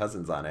DeMarcus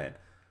Cousins on it,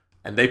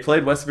 and they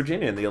played West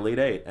Virginia in the Elite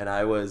Eight, and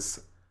I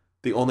was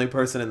the only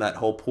person in that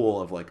whole pool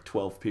of like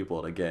 12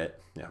 people to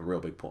get real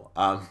big pool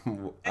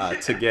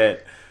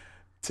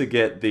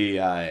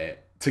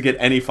to get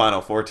any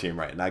Final Four team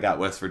right, and I got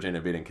West Virginia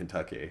beating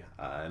Kentucky,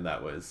 and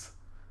that was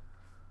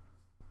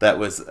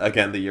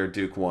again the year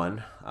Duke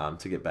won.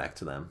 To get back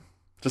to them,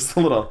 just a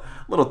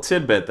little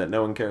tidbit that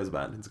no one cares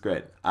about. It's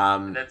great.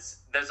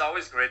 That's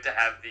always great to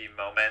have the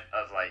moment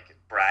of like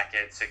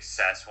bracket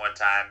success one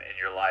time in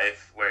your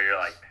life where you're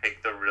like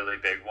pick the really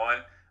big one.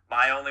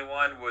 My only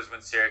one was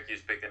when Syracuse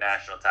picked the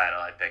national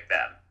title. I picked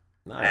them.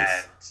 Nice.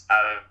 And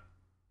I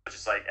was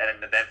just like,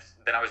 and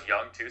then I was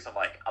young too, so I'm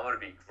like, I'm gonna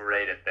be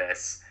great at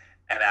this.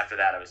 And after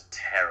that, I was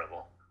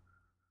terrible.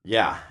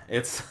 Yeah,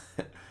 it's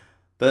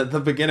the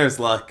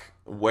beginner's luck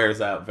wears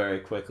out very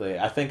quickly.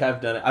 I think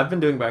I've been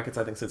doing brackets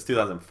I think since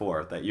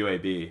 2004. That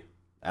UAB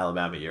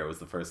Alabama year was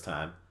the first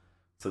time.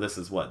 So this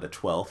is the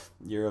 12th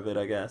year of it,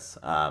 I guess.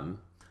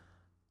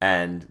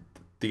 And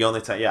the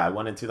only time, I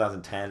won in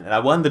 2010, and I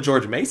won the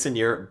George Mason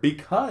year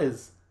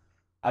because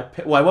I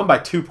won by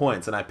 2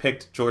 points, and I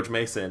picked George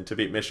Mason to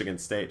beat Michigan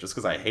State just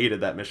because I hated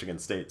that Michigan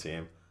State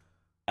team,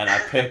 and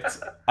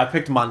I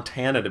picked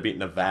Montana to beat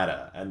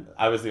Nevada, and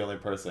I was the only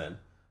person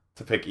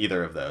to pick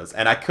either of those,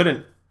 and I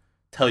couldn't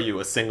tell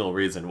you a single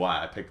reason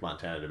why I picked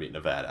Montana to beat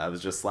Nevada. I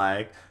was just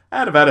like,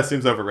 Nevada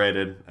seems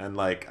overrated, and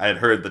like I had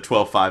heard the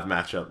 12-5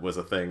 matchup was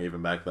a thing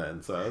even back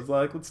then, so I was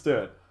like, let's do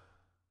it.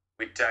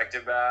 We talked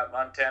about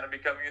Montana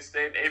becoming a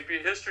state in AP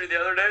history the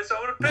other day, so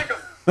I'm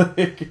gonna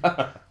pick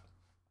them.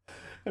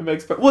 It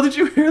makes. Well, did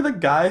you hear the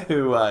guy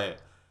who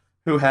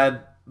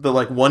had the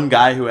one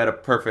guy who had a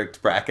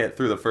perfect bracket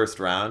through the first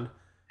round?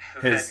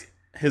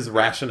 His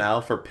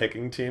rationale for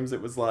picking teams,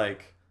 it was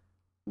like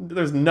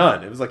there's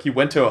none. It was like he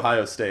went to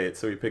Ohio State,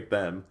 so he picked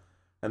them.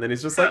 And then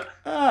he's just like,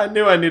 I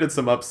knew I needed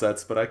some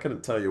upsets, but I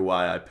couldn't tell you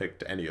why I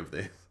picked any of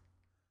these.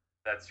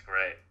 That's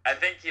great. I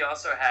think he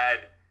also had,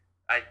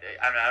 I mean,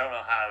 I don't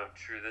know how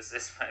true this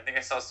is, but I think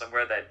I saw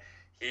somewhere that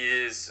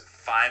his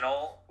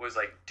final was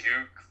like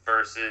Duke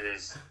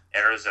versus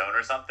Arizona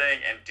or something,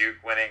 and Duke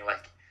winning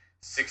like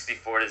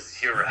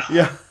 64-0.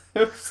 Yeah.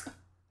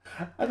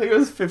 I think it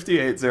was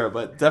 58-0,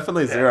 but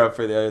definitely 0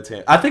 for the other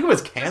team. I think it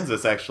was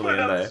Kansas actually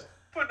in there.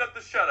 Putting up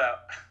the shutout.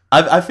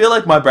 I feel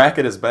like my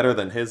bracket is better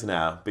than his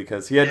now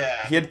because he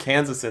had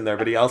Kansas in there,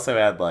 but he also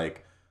had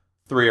like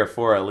 3 or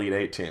 4 Elite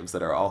Eight teams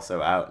that are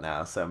also out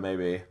now. So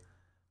maybe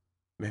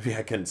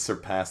I can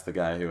surpass the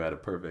guy who had a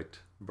perfect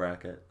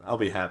bracket. I'll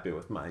be happy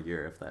with my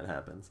year if that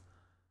happens.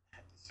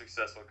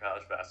 Successful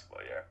college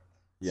basketball year.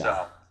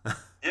 Yeah. So,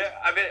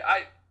 I mean,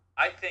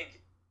 I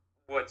think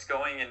what's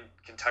going in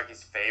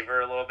Kentucky's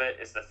favor a little bit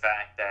is the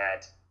fact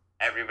that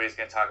everybody's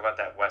going to talk about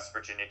that West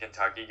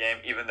Virginia-Kentucky game,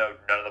 even though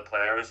none of the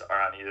players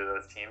are on either of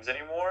those teams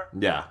anymore.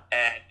 Yeah.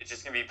 And it's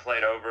just going to be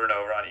played over and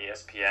over on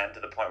ESPN to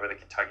the point where the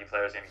Kentucky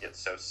players are going to get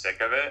so sick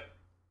of it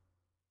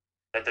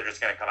that they're just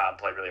going to come out and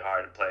play really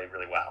hard and play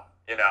really well.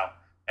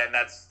 and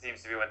that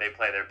seems to be when they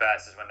play their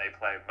best is when they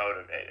play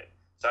motivated.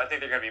 So I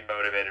think they're going to be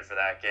motivated for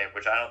that game,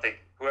 which I don't think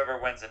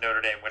whoever wins the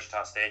Notre Dame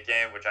Wichita State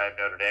game, which I have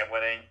Notre Dame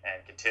winning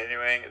and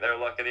continuing their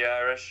luck of the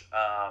Irish,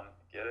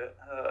 get it?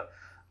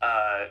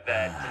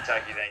 That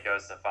Kentucky then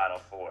goes to Final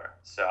Four.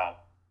 So,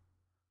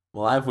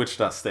 well, I have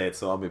Wichita State,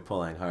 so I'll be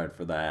pulling hard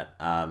for that.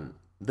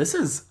 This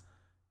is,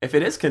 if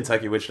it is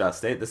Kentucky Wichita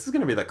State, this is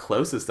going to be the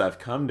closest I've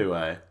come to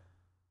a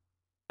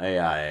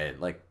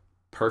like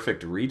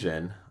perfect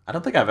region. I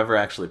don't think I've ever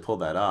actually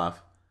pulled that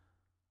off,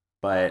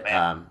 but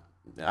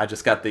I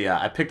just got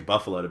I picked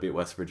Buffalo to beat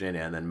West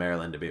Virginia and then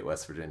Maryland to beat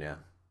West Virginia.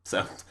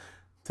 So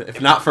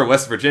if not for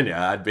West Virginia,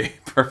 I'd be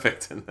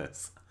perfect in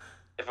this.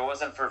 If it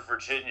wasn't for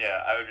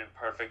Virginia, I would have been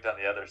perfect on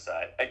the other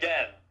side.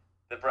 Again,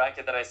 the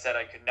bracket that I said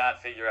I could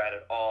not figure out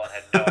at all and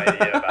had no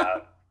idea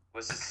about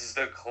this is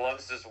the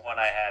closest one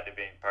I had to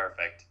being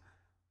perfect.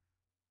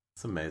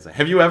 It's amazing.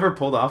 Have you ever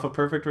pulled off a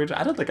perfect region?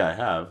 I don't think I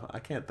have. I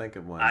can't think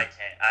of one. I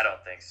can't. I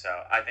don't think so.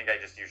 I think I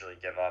just usually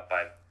give up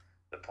by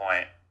the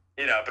point.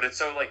 But it's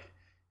so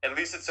at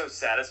least it's so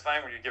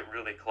satisfying when you get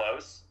really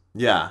close.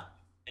 Yeah.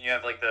 And you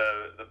have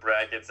the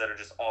brackets that are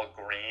just all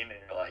green and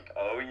you're like,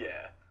 oh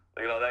yeah.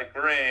 Look at all that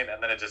green,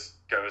 and then it just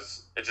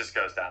goes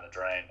down the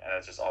drain, and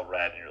it's just all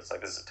red, and you're just like,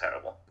 this is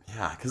terrible.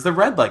 Yeah, because the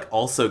red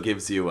also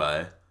gives you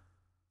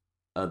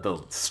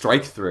the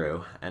strike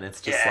through, and it's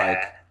just and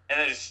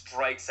it just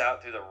strikes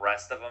out through the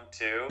rest of them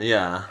too.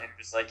 Yeah, and you're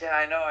just like, yeah,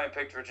 I know I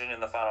picked Virginia in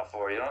the Final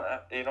Four. You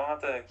don't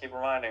have to keep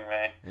reminding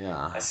me.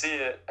 Yeah, I see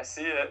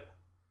it.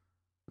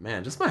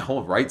 Man, just my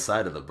whole right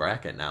side of the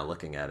bracket now,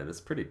 looking at it, is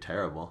pretty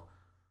terrible.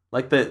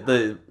 Like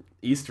the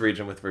East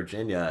region with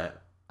Virginia,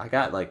 I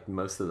got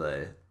most of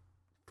the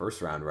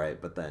first round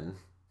right, but then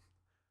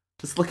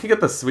just looking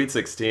at the Sweet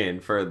 16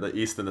 for the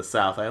East and the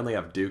South, I only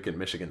have Duke and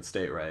Michigan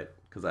State right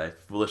because I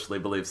foolishly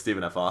believe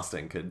Stephen F.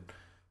 Austin could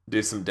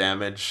do some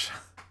damage.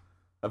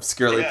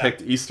 Obscurely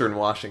picked Eastern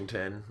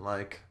Washington,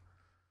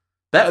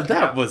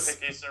 that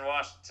was Eastern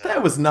Washington.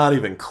 That was not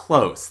even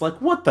close.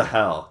 What the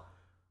hell?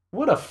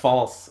 What a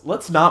false.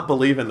 Let's not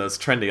believe in those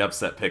trendy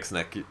upset picks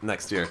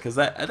next year because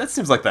that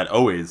seems like that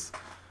always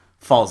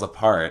falls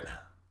apart.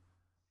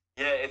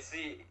 Yeah,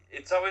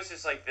 it's always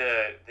just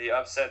the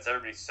upsets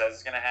everybody says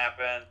is going to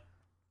happen.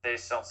 They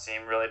just don't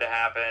seem really to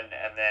happen.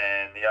 And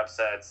then the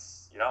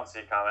upsets you don't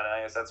see coming. And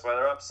I guess that's why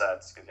they're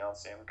upsets, because you don't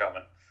see them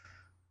coming.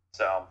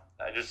 So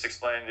I just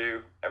explained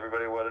to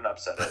everybody what an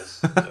upset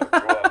is. So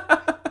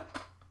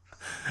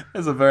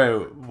it's a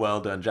very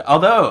well done job.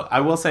 Although, I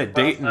will say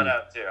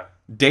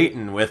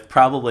Dayton with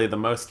probably the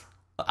most...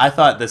 I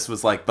thought this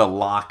was the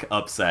lock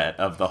upset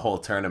of the whole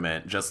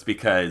tournament just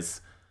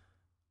because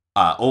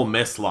Ole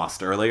Miss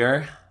lost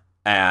earlier.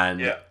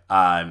 And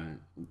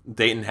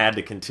Dayton had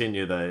to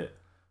continue the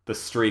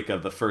streak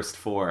of the first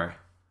four,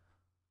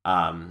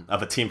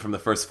 of a team from the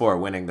first four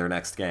winning their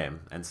next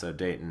game. And so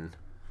Dayton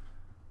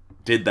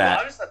did that.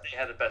 Well, I just thought they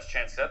had the best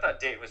chance because I thought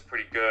Dayton was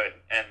pretty good.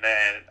 And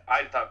then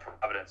I thought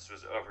Providence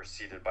was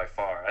overseeded by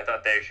far. I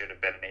thought they should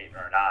have been an 8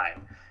 or a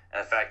 9.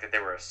 And the fact that they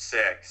were a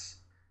 6,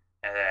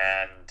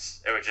 and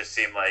it would just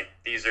seem like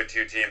these are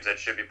two teams that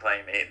should be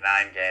playing the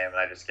 8-9 game, and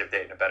I just give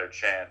Dayton a better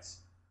chance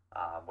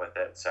with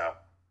it. So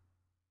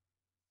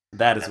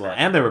that as well.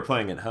 And they were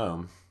playing at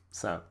home,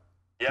 so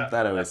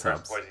that always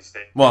helps. Boise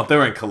State. Well, they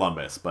were in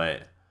Columbus,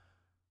 but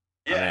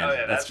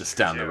that's just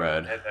down the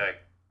road.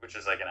 Which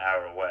is an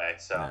hour away.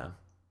 So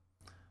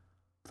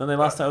Then they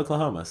lost to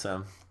Oklahoma,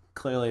 so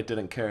clearly it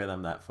didn't carry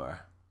them that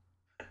far.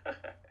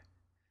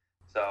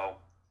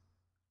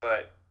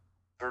 But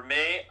for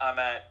me, I'm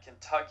at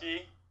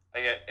Kentucky. I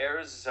got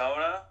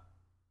Arizona.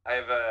 I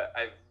have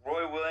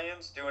Roy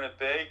Williams doing it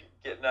big,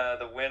 getting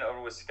the win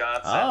over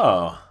Wisconsin.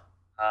 Oh.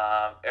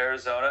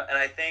 Arizona, and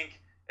I think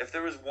if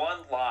there was one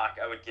lock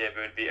I would give, it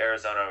would be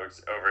Arizona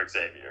over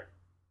Xavier.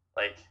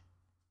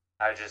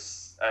 I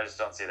just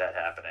don't see that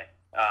happening.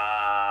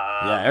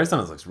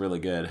 Arizona looks really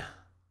good.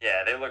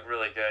 Yeah, they look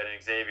really good,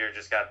 and Xavier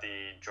just got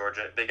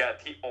they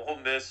got the Ole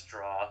Miss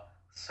draw,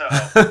 so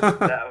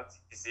that was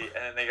easy,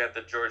 and then they got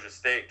the Georgia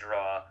State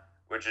draw,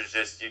 which is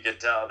just, you could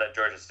tell that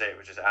Georgia State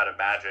was just out of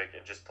magic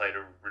and just played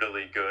a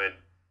really good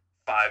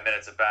 5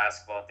 minutes of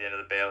basketball at the end of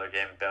the Baylor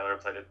game, and Baylor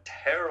played a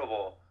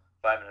terrible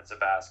 5 minutes of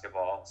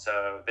basketball,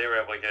 so they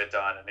were able to get it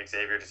done, and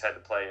Xavier just had to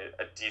play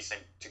a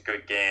decent to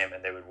good game,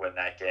 and they would win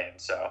that game.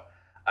 So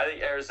I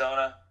think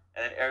Arizona,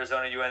 and then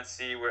Arizona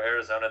UNC, where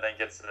Arizona then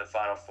gets to the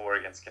Final Four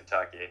against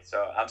Kentucky.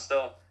 So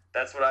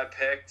that's what I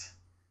picked.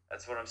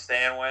 That's what I'm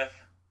staying with.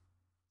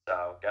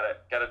 So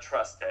gotta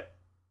trust it.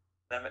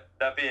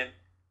 That being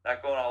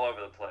not going all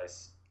over the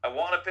place. I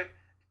want to pick,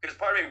 because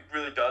part of me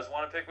really does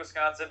want to pick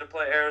Wisconsin to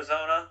play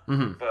Arizona,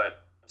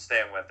 but I'm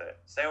staying with it.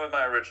 Staying with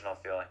my original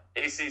feeling.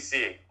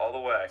 ACC all the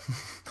way.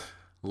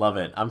 Love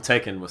it. I'm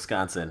taking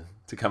Wisconsin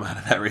to come out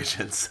of that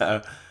region.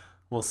 So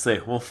we'll see.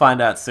 We'll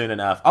find out soon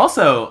enough.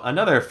 Also,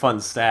 another fun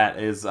stat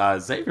is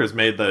Xavier's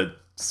made the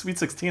Sweet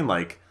 16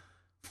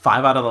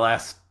 5 out of the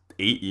last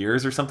 8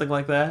 years or something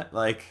like that.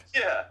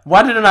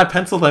 Why didn't I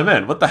pencil them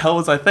in? What the hell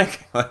was I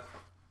thinking?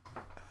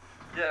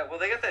 Yeah, well,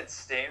 they got that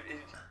stain.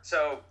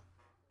 So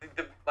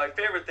my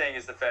favorite thing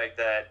is the fact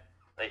that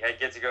like I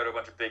get to go to a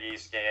bunch of Big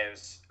East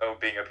games.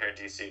 Being up here in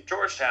DC,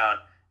 Georgetown,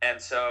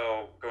 and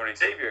so going to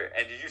Xavier.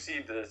 And did you see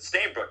the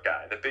Stainbrook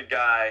guy, the big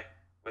guy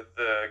with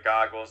the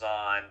goggles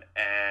on,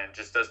 and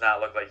just does not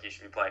look like he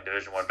should be playing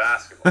Division I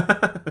basketball?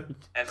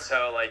 And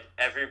so like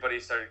everybody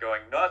started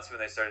going nuts when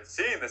they started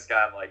seeing this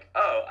guy. I'm like,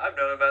 oh, I've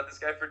known about this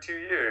guy for 2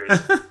 years,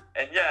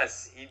 and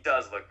yes, he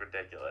does look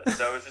ridiculous.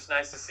 So it was just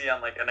nice to see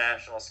on like a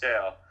national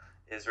scale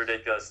his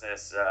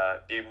ridiculousness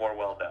be more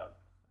well known.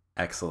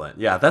 Excellent.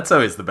 Yeah, that's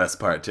always the best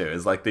part too.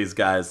 Is like these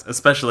guys,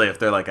 especially if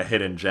they're like a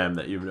hidden gem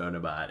that you've known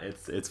about.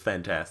 It's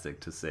fantastic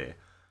to see.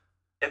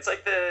 It's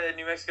like the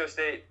New Mexico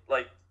State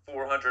like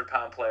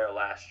 400-pound player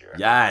last year.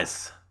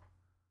 Yes.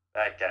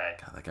 That guy.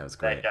 God, that guy was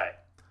great. That guy.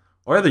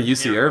 Or the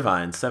UC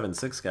Irvine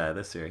 7'6" guy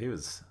this year. He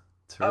was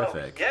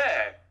terrific. Oh,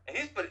 yeah. And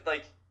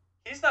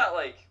he's not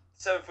like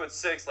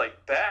 7'6"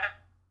 like bad.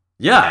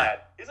 Yeah. Bad.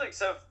 He's like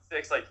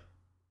 7'6" like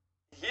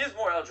he has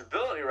more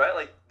eligibility, right?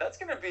 Like that's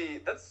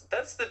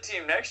the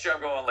team next year.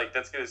 I'm going like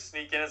that's gonna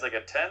sneak in as like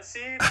a 10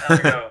 seed. I'm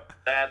gonna go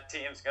that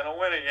team's gonna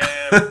win a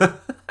game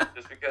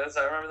just because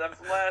I remember them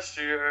from last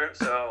year.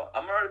 So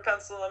I'm already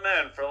penciling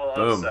them in for a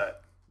little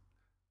upset.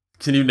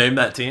 Can you name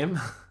that team?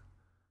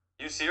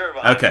 UC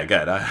Irvine. Okay,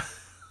 good.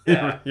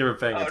 Yeah. You were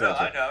paying attention. No,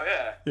 I know.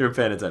 Yeah. You were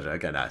paying attention.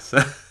 Okay, nice.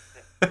 Call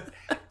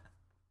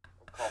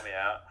me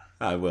out.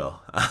 I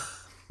will.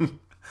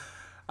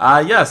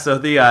 Yeah, so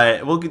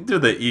we'll do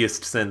the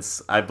East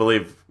since I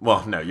believe,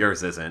 well, no,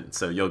 yours isn't,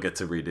 so you'll get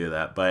to redo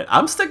that. But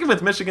I'm sticking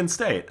with Michigan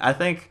State. I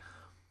think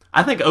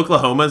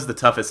Oklahoma's the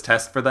toughest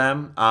test for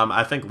them.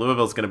 I think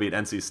Louisville's going to beat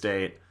NC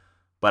State,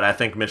 but I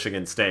think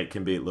Michigan State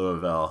can beat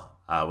Louisville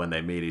when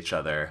they meet each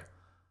other.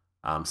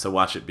 So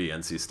watch it be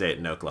NC State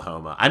and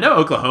Oklahoma. I know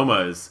Oklahoma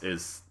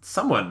is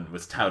someone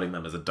was touting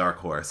them as a dark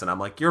horse, and I'm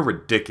like, you're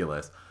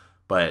ridiculous.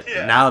 But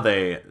now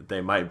they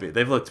might be.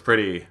 They've looked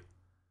pretty.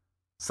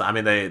 So I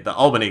mean, the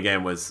Albany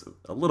game was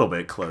a little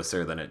bit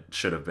closer than it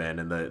should have been,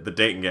 and the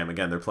Dayton game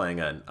again, they're playing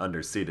an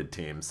underseeded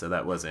team, so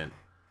that wasn't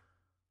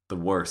the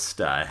worst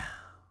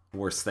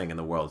thing in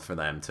the world for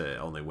them to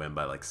only win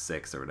by like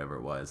 6 or whatever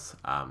it was.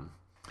 And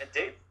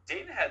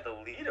Dayton had the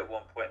lead at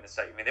one point in the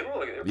second. I mean, they were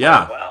playing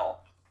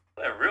well,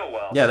 playing real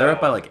well. Yeah, they're up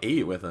by like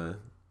 8 with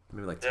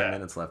maybe like 10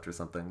 minutes left or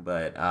something.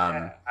 But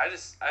I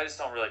just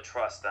don't really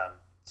trust them.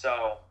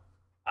 So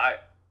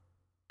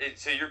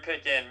So you're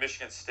picking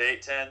Michigan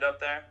State to end up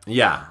there?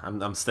 Yeah,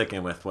 I'm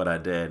sticking with what I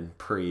did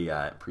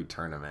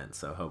pre-tournament,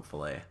 so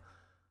hopefully.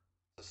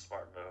 It's a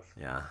smart move.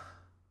 Yeah.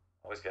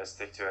 Always gotta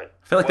stick to it.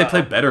 I feel like they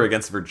played better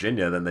against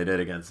Virginia than they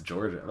did against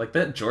Georgia. Like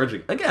that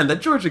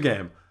Georgia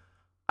game.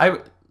 I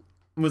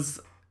was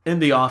in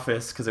the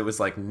office because it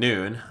was like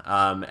noon,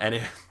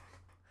 and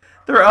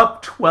they're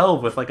up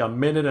 12 with like a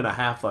minute and a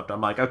half left. I'm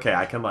like, okay,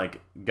 I can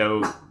like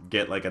go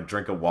get like a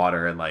drink of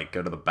water and like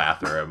go to the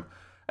bathroom.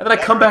 And then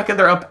I come back and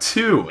they're up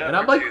 2. And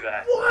I'm like,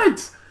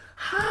 what?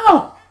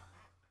 How?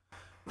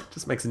 It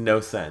just makes no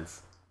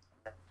sense.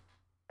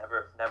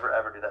 Never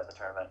ever do that in the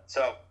tournament.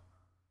 So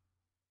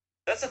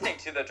that's the thing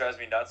too that drives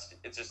me nuts.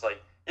 It's just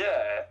like,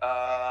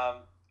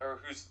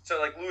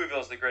 like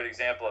Louisville's the great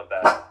example of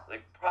that.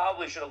 Like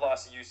probably should have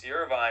lost to UC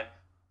Irvine,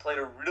 played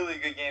a really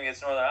good game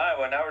against Northern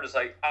Iowa, and now we're just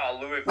like,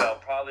 Louisville,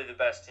 probably the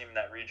best team in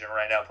that region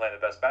right now, playing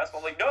the best basketball.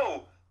 I'm like,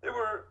 no. They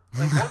were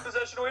like one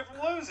possession away from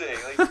losing.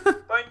 Like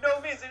by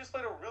no means, they just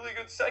played a really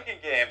good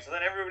second game. So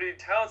then everybody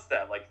touts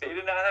them. Like they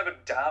did not have a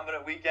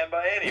dominant weekend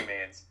by any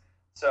means.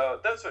 So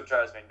that's what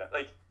drives me nuts.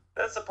 Like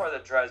that's the part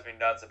that drives me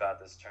nuts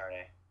about this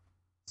tourney.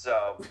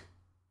 So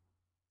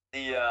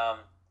the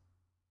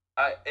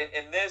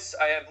in this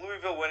I have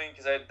Louisville winning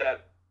because I had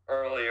that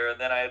earlier,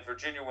 and then I had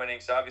Virginia winning.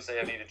 So obviously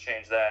I need to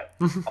change that.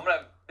 I'm gonna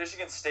have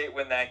Michigan State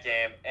win that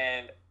game,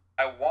 and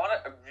I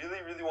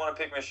really want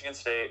to pick Michigan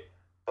State.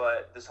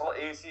 But this whole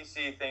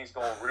ACC thing's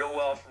going real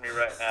well for me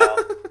right now,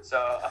 so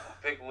I'm going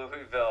to pick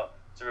Louisville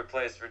to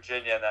replace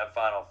Virginia in that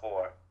Final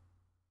Four.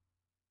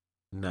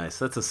 Nice.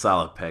 That's a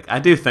solid pick. I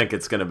do think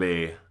it's going to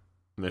be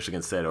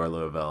Michigan State or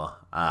Louisville.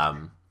 I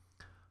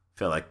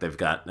feel like they've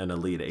got an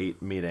Elite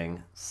 8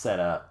 meeting set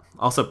up.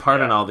 Also,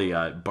 pardon all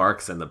the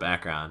barks in the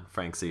background.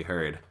 Frank C.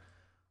 Heard.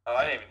 Oh,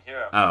 I didn't even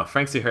hear him. Oh,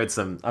 Frank C. Heard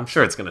some... I'm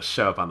sure it's going to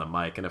show up on the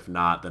mic, and if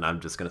not, then I'm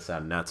just going to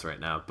sound nuts right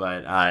now.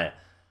 But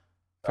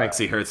Frank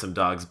C. heard some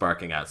dogs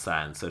barking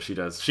outside, and so she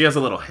has a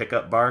little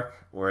hiccup bark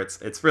where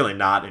it's really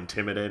not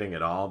intimidating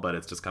at all, but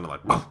it's just kind of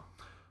like, boom,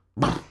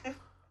 boom.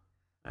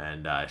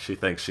 And she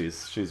thinks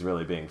she's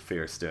really being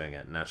fierce doing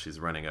it. And now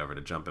she's running over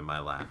to jump in my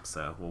lap,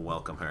 so we'll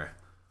welcome her.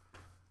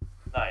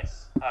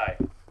 Nice. Hi.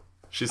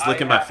 She's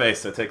licking my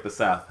face, so take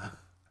this out.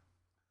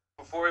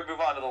 Before we move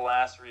on to the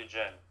last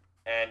region,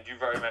 and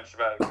you've already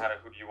mentioned about kind of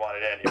who you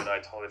wanted in, even though I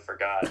totally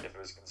forgot if it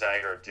was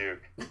Gonzaga or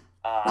Duke.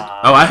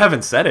 I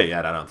haven't said it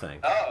yet, I don't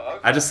think. Oh,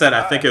 okay. I just said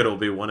I think it'll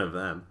be one of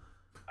them.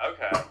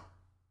 Okay.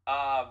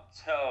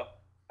 So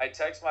I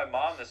text my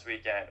mom this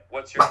weekend,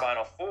 what's your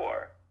Final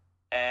Four?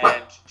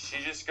 And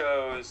she just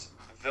goes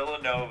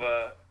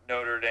Villanova,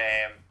 Notre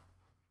Dame,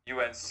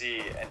 UNC,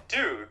 and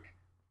Duke,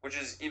 which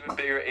is even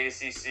bigger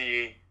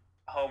ACC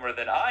homer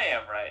than I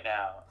am right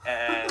now.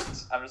 And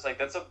I'm just like,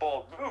 that's a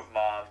bold move,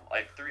 Mom.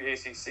 Like 3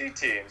 ACC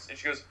teams. And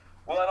she goes,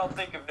 well, I don't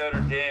think of Notre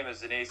Dame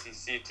as an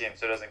ACC team,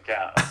 so it doesn't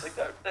count. I was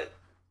like,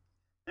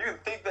 you can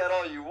think that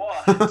all you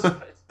want. I don't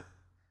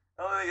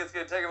think it's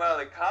gonna take them out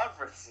of the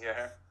conference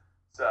here.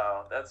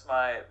 So that's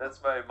my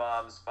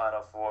mom's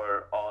Final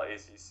Four all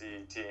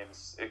ACC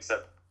teams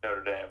except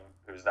Notre Dame,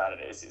 who's not an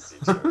ACC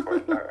team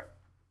according to her.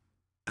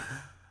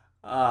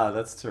 Ah,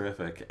 that's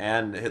terrific.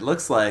 And it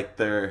looks like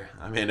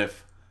I mean,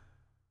 if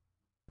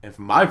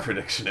my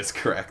prediction is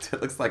correct,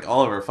 it looks like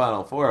all of our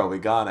Final Four will be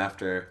gone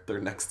after their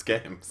next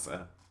game.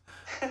 So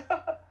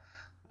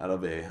that'll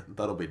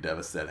be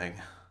devastating.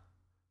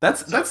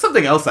 That's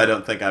something else I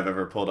don't think I've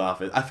ever pulled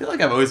off. I feel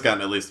like I've always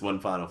gotten at least one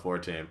Final Four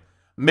team.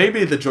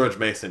 Maybe the George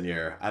Mason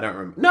year. I don't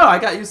remember. No, I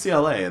got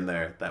UCLA in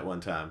there that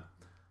one time.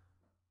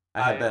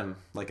 I had them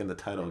like in the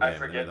title game. I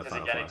forget because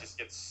again,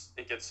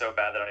 it gets so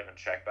bad that I don't even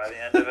check by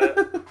the end of it.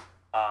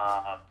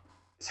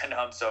 Because I know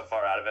I'm so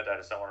far out of it, I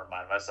just don't want to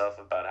remind myself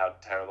about how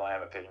terrible I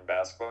am at picking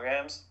basketball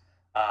games.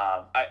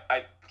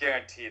 I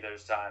guarantee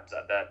there's times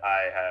that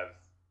I have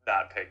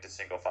not picked a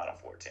single Final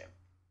Four team.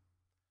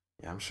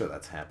 Yeah, I'm sure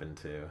that's happened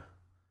too.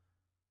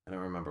 I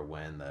don't remember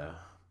when though,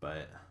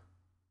 but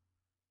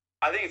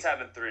I think it's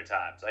happened 3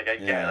 times.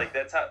 Like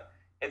that's how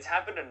it's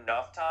happened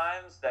enough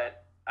times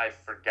that I've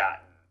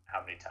forgotten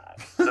how many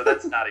times. So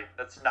that's not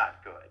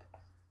good.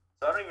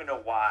 So I don't even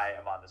know why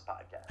I'm on this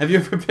podcast. Have you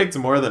ever picked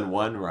more than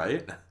one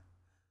right?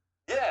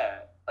 Yeah,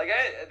 like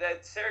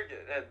that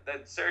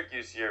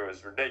Syracuse year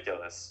was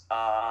ridiculous.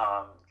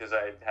 Because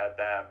I had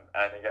them,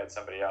 and I think I had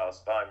somebody else,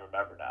 but I don't even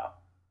remember now.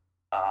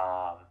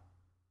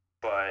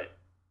 But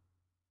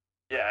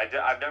yeah,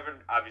 I've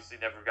obviously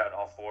never gotten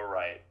all 4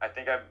 right. I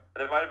think there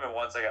might have been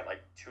once I got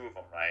like 2 of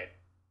them right.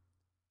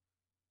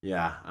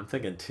 Yeah, I'm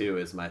thinking 2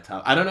 is my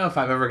top. I don't know if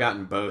I've ever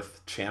gotten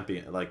both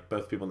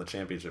people in the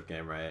championship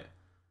game right.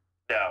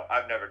 No,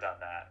 I've never done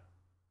that.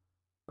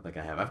 I think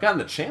I have. I've gotten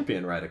the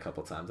champion right a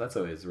couple times. That's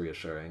always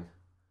reassuring.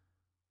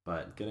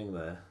 But getting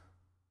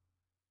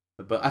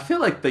but I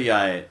feel like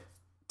the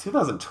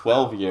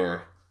 2012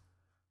 year,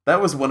 that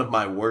was one of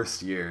my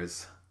worst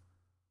years.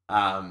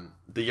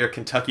 The year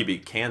Kentucky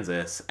beat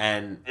Kansas,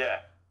 and yeah,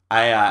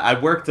 I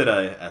worked at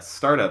a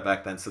startup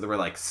back then, so there were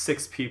like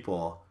 6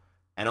 people,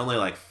 and only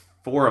like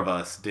 4 of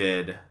us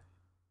did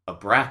a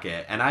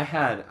bracket, and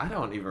I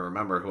don't even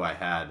remember who I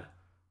had,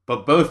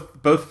 but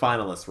both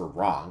finalists were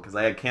wrong because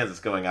I had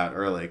Kansas going out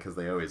early because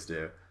they always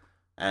do,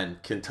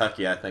 and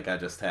Kentucky I think I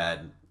just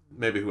had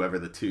maybe whoever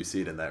the 2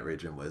 seed in that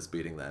region was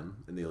beating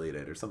them in the Elite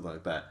Eight or something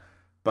like that,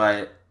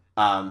 but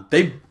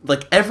they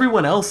like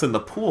everyone else in the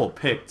pool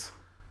picked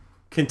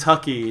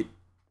Kentucky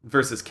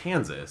versus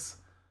Kansas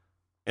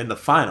in the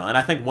final, and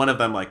I think one of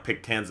them like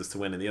picked Kansas to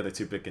win and the other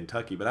 2 picked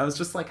Kentucky, but I was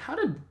just like, how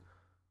did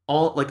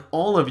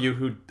all of you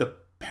who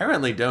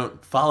apparently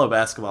don't follow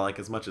basketball like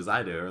as much as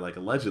I do, or like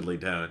allegedly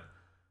don't,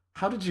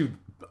 how did you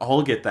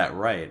all get that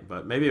right?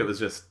 But maybe it was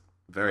just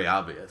very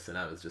obvious and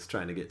I was just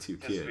trying to get too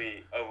cute.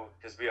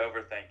 Because we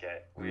overthink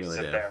it. We really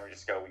sit there and we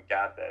just go, we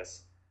got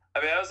this. I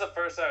mean, that was the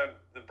first time,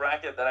 the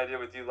bracket that I did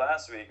with you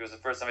last week was the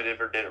first time I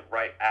ever did it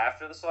right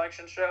after the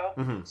selection show.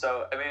 Mm-hmm.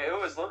 So, I mean, it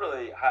was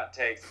literally hot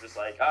takes, just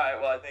like, all right,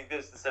 well, I think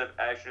this, instead of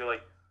actually,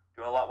 like,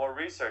 doing a lot more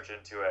research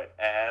into it.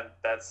 And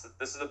this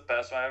is the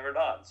best one I've ever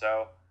done.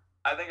 So,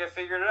 I think I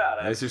figured it out.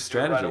 That's your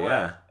strategy, right,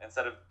 yeah.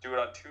 Instead of do it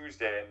on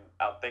Tuesday and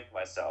outthink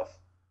myself.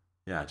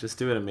 Yeah, just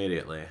do it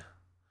immediately.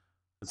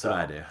 That's what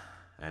I do.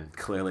 And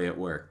clearly it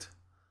worked.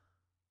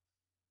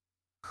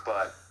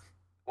 But...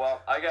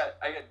 well, I got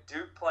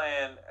Duke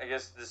playing, I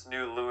guess, this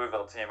new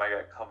Louisville team I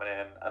got coming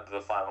in under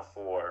the Final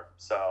Four.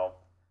 So,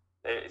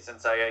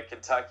 since I got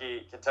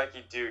Kentucky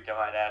Duke in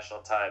my national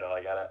title,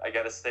 I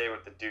gotta stay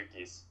with the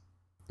Dukies.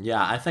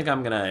 Yeah, I think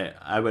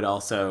I would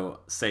also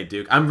say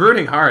Duke. I'm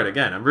rooting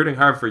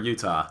hard for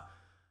Utah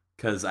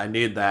because I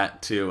need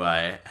that to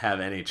have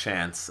any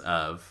chance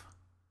of.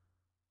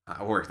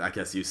 I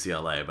guess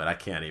UCLA, but I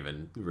can't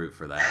even root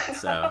for that.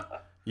 So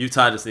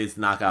Utah just needs to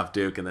knock off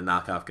Duke and then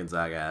knock off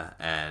Gonzaga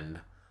and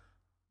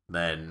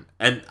then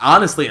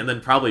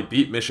probably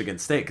beat Michigan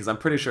State because I'm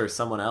pretty sure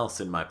someone else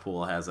in my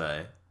pool has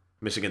a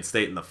Michigan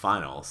State in the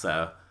final.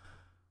 So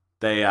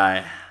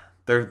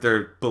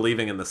they're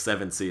believing in the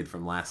 7 seed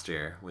from last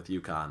year with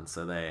UConn,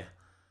 so they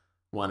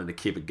wanted to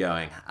keep it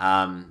going.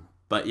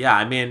 But yeah,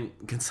 I mean,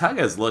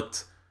 Gonzaga's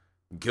looked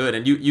good,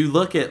 and you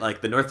look at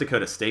like the North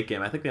Dakota State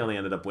game. I think they only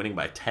ended up winning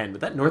by 10,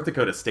 but that North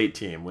Dakota State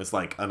team was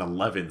like an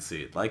 11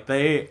 seed. Like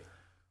they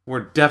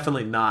were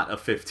definitely not a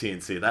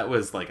 15 seed. That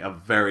was like a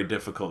very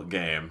difficult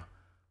game,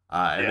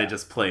 and they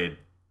just played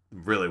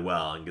really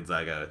well. And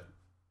Gonzaga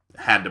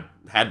had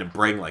to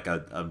bring like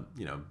a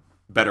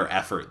better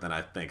effort than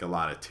I think a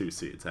lot of 2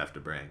 seeds have to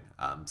bring.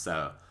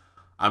 So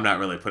I'm not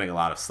really putting a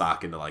lot of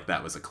stock into like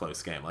that was a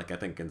close game. Like I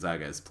think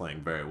Gonzaga is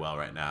playing very well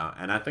right now,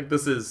 and I think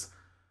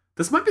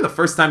this might be the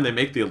first time they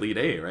make the Elite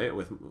Eight, right?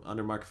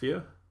 Under Mark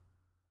Few.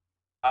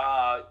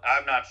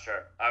 I'm not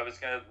sure. I was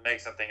gonna make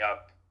something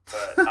up,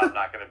 but I'm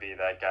not gonna be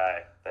that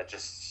guy that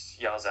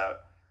just yells out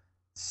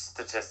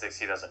statistics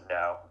he doesn't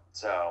know.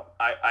 So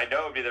I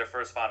know it would be their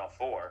first Final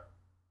Four.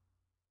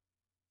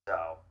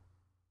 So,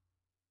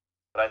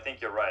 but I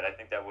think you're right. I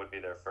think that would be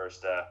their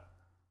first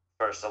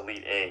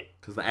Elite Eight.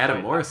 Because the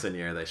Adam Morrison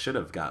year, they should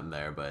have gotten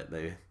there, but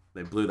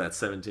they blew that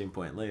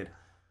 17-point lead.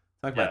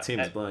 Talk about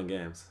teams blowing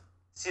games.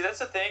 See, that's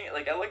the thing.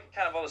 Like, I look at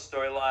kind of all the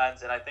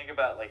storylines, and I think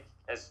about, like,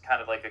 as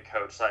kind of like a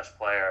coach /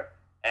 player,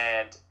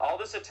 and all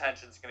this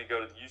attention is going to go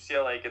to the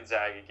UCLA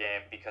Gonzaga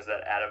game because of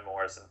that Adam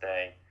Morrison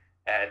thing,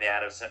 and the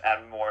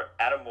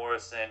Adam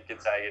Morrison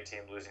Gonzaga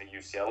team losing to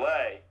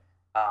UCLA.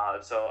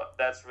 So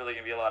that's really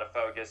going to be a lot of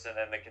focus, and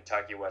then the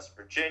Kentucky West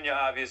Virginia,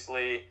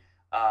 obviously,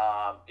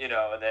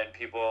 and then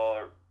people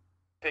are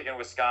picking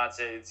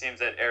Wisconsin. It seems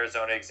that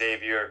Arizona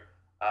Xavier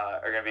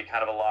are going to be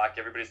kind of a lock.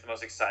 Everybody's the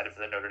most excited for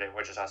the Notre Dame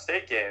Wichita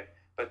State game.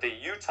 But the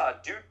Utah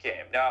Duke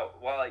game, now,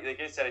 while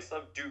like I said, I still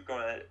have Duke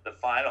going to the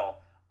final,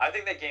 I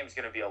think that game is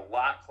going to be a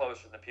lot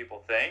closer than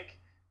people think.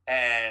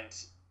 And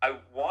I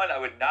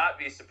would not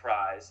be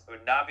surprised. I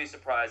would not be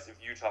surprised if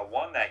Utah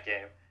won that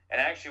game, and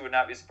actually would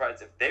not be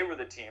surprised if they were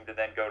the team to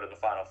then go to the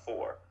Final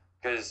Four.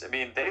 Because, I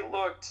mean, they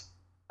looked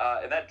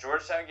in that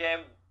Georgetown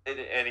game,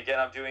 and again,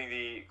 I'm doing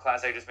the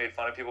class. I just made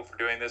fun of people for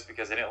doing this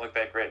because they didn't look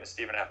that great in the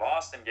Stephen F.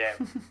 Austin game,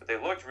 but they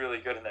looked really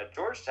good in that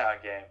Georgetown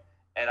game.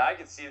 And I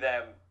could see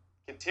them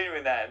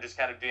continuing that and just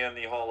kind of doing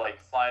the whole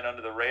like flying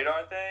under the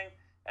radar thing,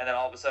 and then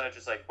all of a sudden it's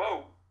just like,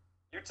 whoa,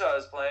 Utah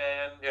is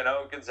playing,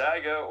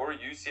 Gonzaga or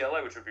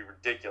UCLA, which would be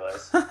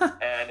ridiculous.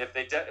 And if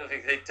they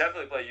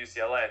definitely play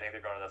UCLA, I think they're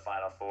going to the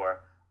Final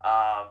Four.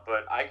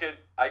 But I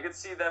could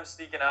see them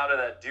sneaking out of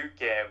that Duke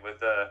game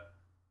with a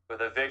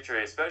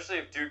victory, especially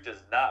if Duke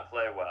does not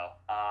play well.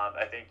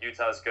 I think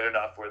Utah is good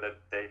enough where that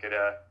they could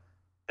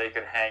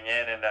hang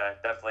in and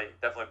definitely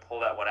pull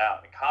that one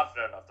out, and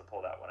confident enough to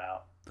pull that one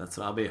out. That's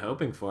what I'll be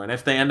hoping for. And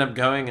if they end up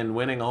going and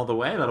winning all the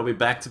way, that'll be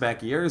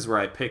back-to-back years where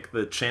I pick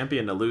the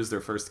champion to lose their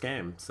first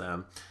game.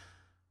 So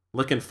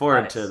looking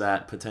forward to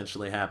that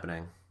potentially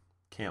happening.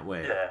 Can't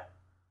wait. Yeah.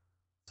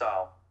 So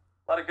a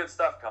lot of good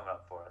stuff coming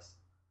up for us.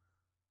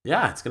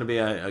 Yeah, it's going to be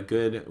a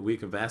good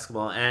week of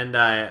basketball.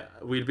 And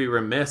we'd be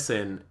remiss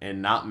in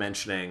not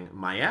mentioning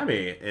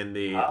Miami in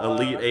the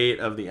Elite Eight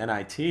of the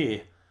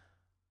NIT,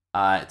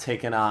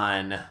 taking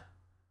on...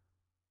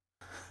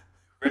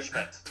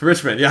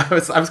 Richmond, yeah. I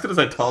was going to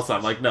say Tulsa.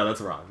 I'm like, no,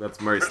 that's wrong. That's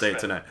Murray State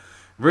tonight.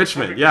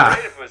 Richmond, yeah.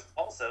 Great if it was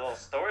Tulsa, a little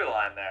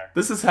storyline there.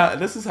 This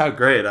is how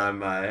great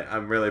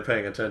I'm really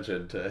paying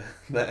attention to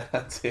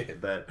that team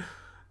that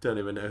don't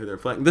even know who they're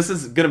playing. This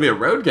is going to be a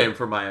road game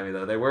for Miami,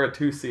 though. They were a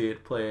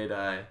 2-seed, played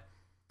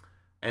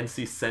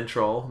NC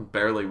Central,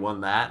 barely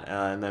won that,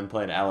 and then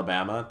played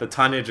Alabama. The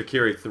Tanya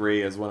Jakiri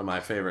 3 is one of my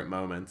favorite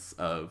moments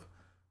of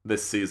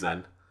this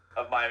season.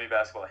 Of Miami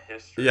basketball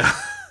history. Yeah,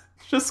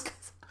 just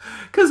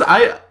because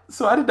I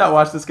did not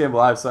watch this game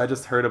live, so I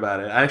just heard about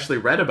it. I actually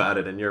read about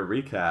it in your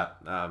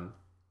recap,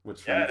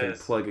 which we can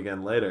plug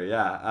again later.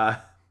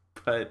 Yeah,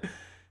 but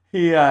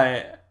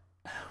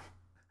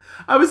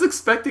I was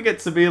expecting it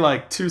to be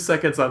like 2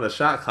 seconds on the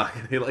shot clock,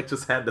 and he like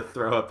just had to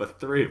throw up a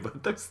 3.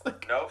 But there's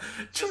like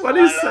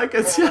 20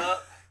 seconds. Yeah,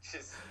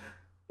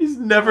 he's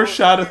never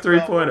shot a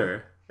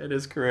 3-pointer in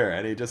his career,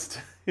 and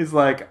he's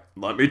like,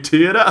 let me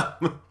tee it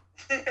up.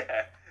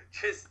 Yeah,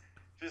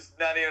 just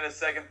not even a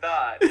second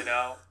thought,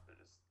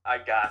 I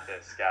got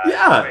this, guys.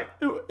 Yeah,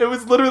 it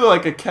was literally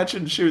like a catch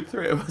and shoot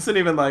 3. It wasn't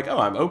even like, oh,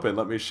 I'm open,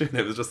 let me shoot.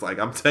 It was just like,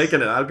 I'm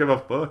taking it, I don't give a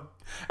fuck.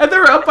 And they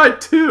were up by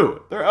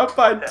 2. They're up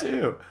by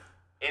 2.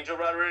 Angel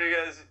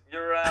Rodriguez,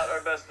 you're out,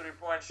 our best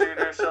 3-point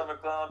shooter. Sean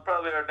McClellan,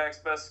 probably our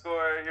next best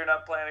scorer. You're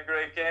not playing a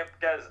great game.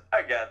 Guys,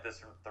 I got this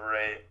from 3.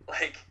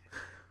 Like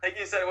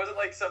you said, it wasn't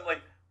like some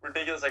like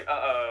ridiculous, like,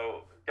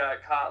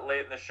 got caught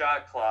late in the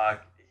shot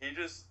clock. He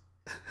just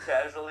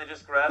casually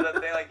just grab that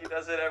thing like he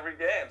does it every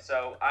game.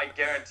 So I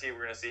guarantee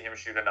we're going to see him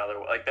shoot another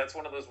one. Like, that's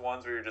one of those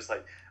ones where you're just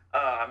like,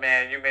 oh,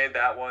 man, you made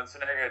that one, so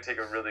now you're going to take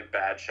a really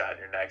bad shot in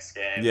your next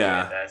game.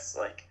 Yeah. That's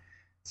like,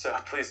 so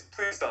please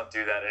don't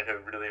do that at a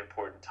really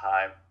important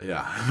time.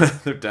 Yeah,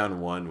 they're down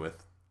 1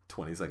 with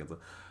 20 seconds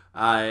left.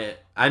 I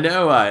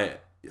know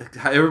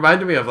it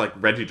reminded me of like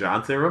Reggie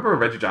Johnson. Remember when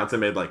Reggie Johnson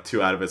made like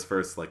 2 out of his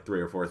first like 3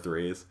 or 4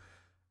 threes?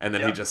 And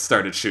then he just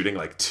started shooting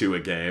like 2 a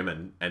game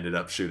and ended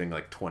up shooting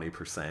like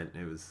 20%.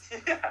 It was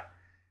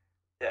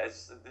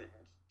It's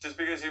just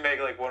because you make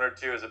like 1 or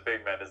 2 as a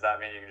big man does not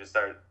mean you can just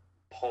start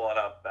pulling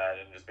up that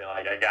and just being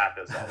like, I got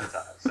this all the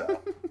time.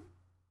 So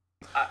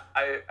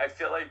I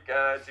feel like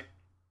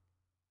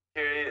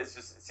Jakiri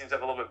seems to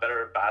have a little bit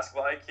better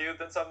basketball IQ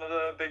than some of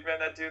the big men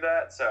that do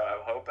that. So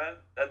I'm hoping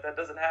that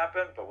doesn't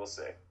happen, but we'll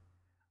see.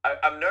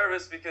 I'm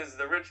nervous because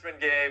the Richmond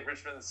game,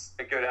 Richmond's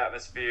a good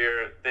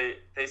atmosphere. They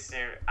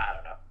seem, I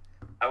don't know.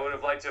 I would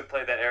have liked to have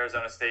played that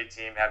Arizona State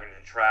team, having to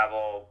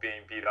travel,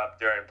 being beat up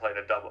during playing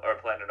an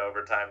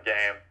overtime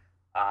game.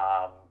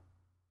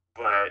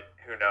 But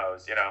who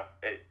knows? You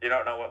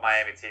don't know what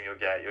Miami team you'll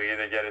get. You'll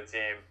either get a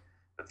team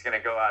that's going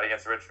to go out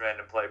against Richmond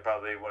and play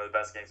probably one of the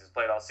best games it's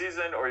played all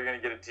season, or you're going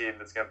to get a team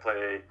that's going to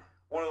play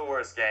one of the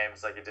worst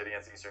games like it did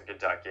against Eastern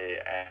Kentucky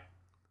and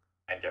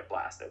and get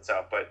blasted.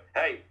 So, but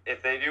hey,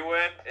 if they do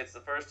win, it's the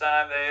first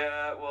time they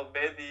will have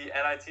made the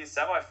NIT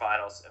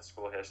semifinals in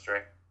school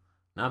history.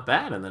 Not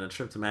bad, and then a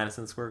trip to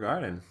Madison Square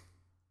Garden.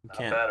 Not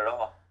bad at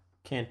all.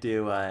 Can't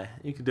do.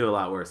 You can do a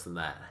lot worse than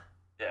that.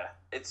 Yeah,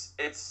 it's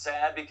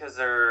sad because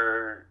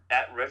they're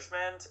at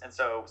Richmond, and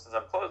so since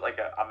I'm close, like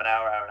I'm an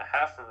hour and a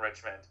half from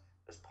Richmond,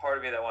 there's part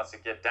of me that wants to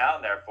get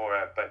down there for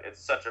it, but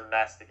it's such a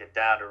mess to get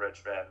down to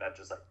Richmond that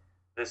just like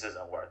this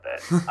isn't worth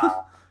it.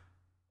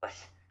 Like,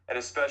 and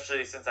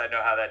especially since I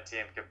know how that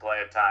team can play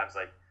at times,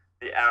 like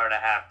the hour and a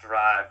half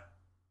drive,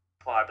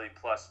 probably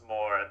plus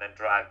more, and then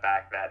drive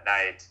back that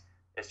night.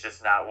 It's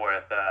just not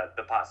worth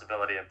the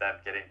possibility of them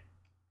getting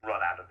run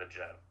out of the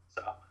gym.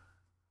 So.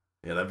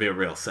 Yeah, that'd be a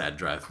real sad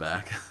drive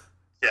back.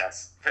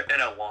 Yes,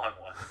 and a long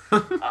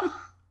one.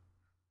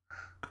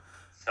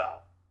 So.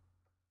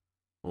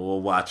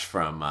 We'll watch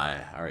from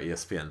our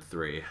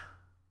ESPN3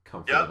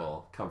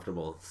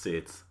 comfortable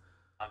seats.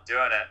 I'm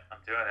doing it.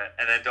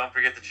 And then don't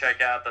forget to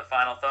check out the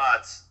Final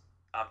Thoughts.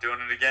 I'm doing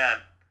it again.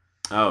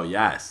 Oh,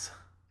 yes.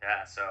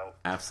 Yeah, so.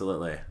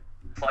 Absolutely.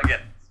 Plug in.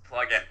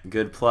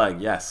 Good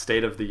plug. Yes,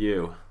 State of the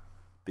U.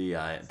 The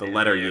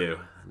letter U.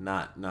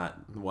 Not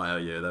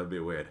YOU. That would be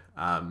weird.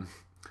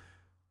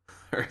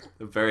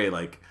 Very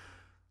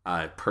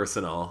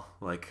personal,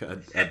 like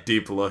a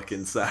deep look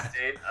inside.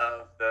 State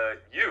of the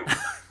U.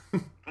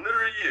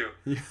 Literally you.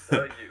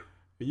 The U.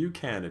 You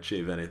can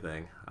achieve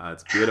anything.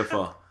 It's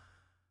beautiful.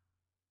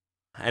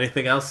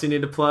 Anything else you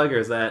need to plug, or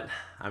is that?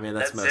 I mean,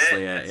 that's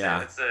mostly it.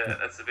 Yeah. That's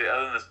a bit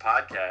other than this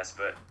podcast,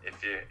 but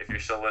if you're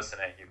still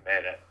listening, you've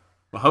made it.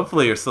 Well,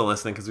 hopefully you're still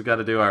listening because we've got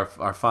to do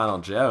our final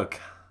joke.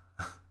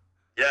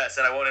 Yes,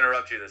 and I won't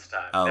interrupt you this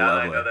time. Oh, now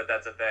lovely. that I know that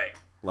that's a thing.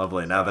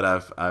 Lovely. Now that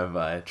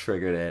I've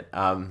triggered it,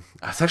 I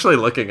was actually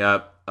looking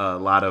up a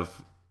lot of.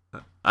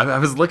 I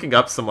was looking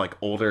up some like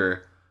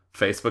older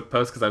Facebook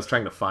posts because I was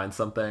trying to find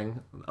something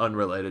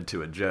unrelated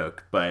to a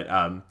joke, but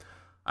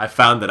I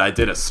found that I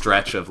did a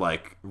stretch of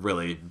like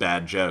really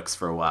bad jokes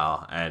for a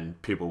while,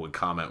 and people would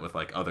comment with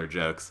like other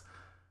jokes,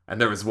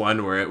 and there was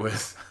one where it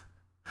was.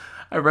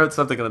 I wrote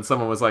something and then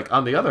someone was like,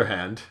 on the other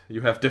hand,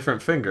 you have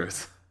different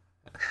fingers.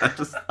 I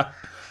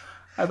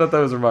thought that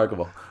was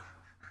remarkable.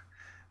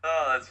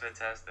 Oh, that's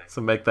fantastic. So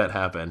make that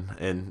happen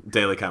in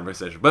daily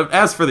conversation. But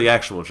as for the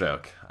actual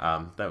joke,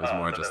 that was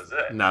more just... That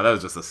was it. No, that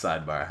was just a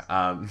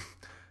sidebar.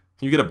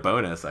 You get a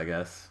bonus, I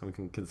guess. We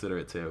can consider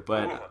it too.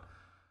 But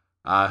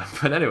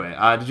anyway,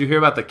 did you hear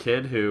about the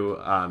kid who...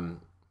 God,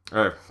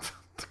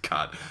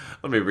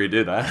 let me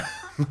redo that.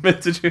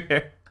 Did you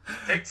hear...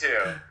 Take two.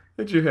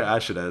 Did you hear? I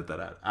should edit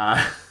that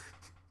out.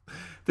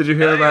 Did you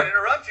hear about? I didn't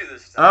interrupt you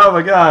this time. Oh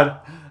my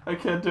god, I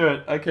can't do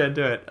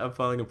it. I'm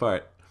falling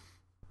apart.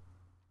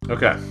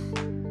 Okay.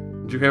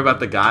 Did you hear about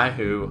the guy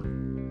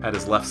who had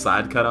his left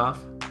side cut off?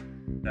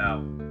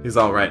 No. He's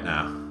all right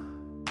now.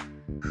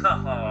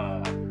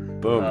 Oh.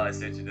 Boom. Oh, I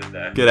see what you did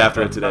there. Get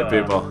after it today,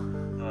 people.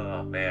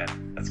 Oh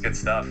man, that's good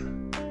stuff.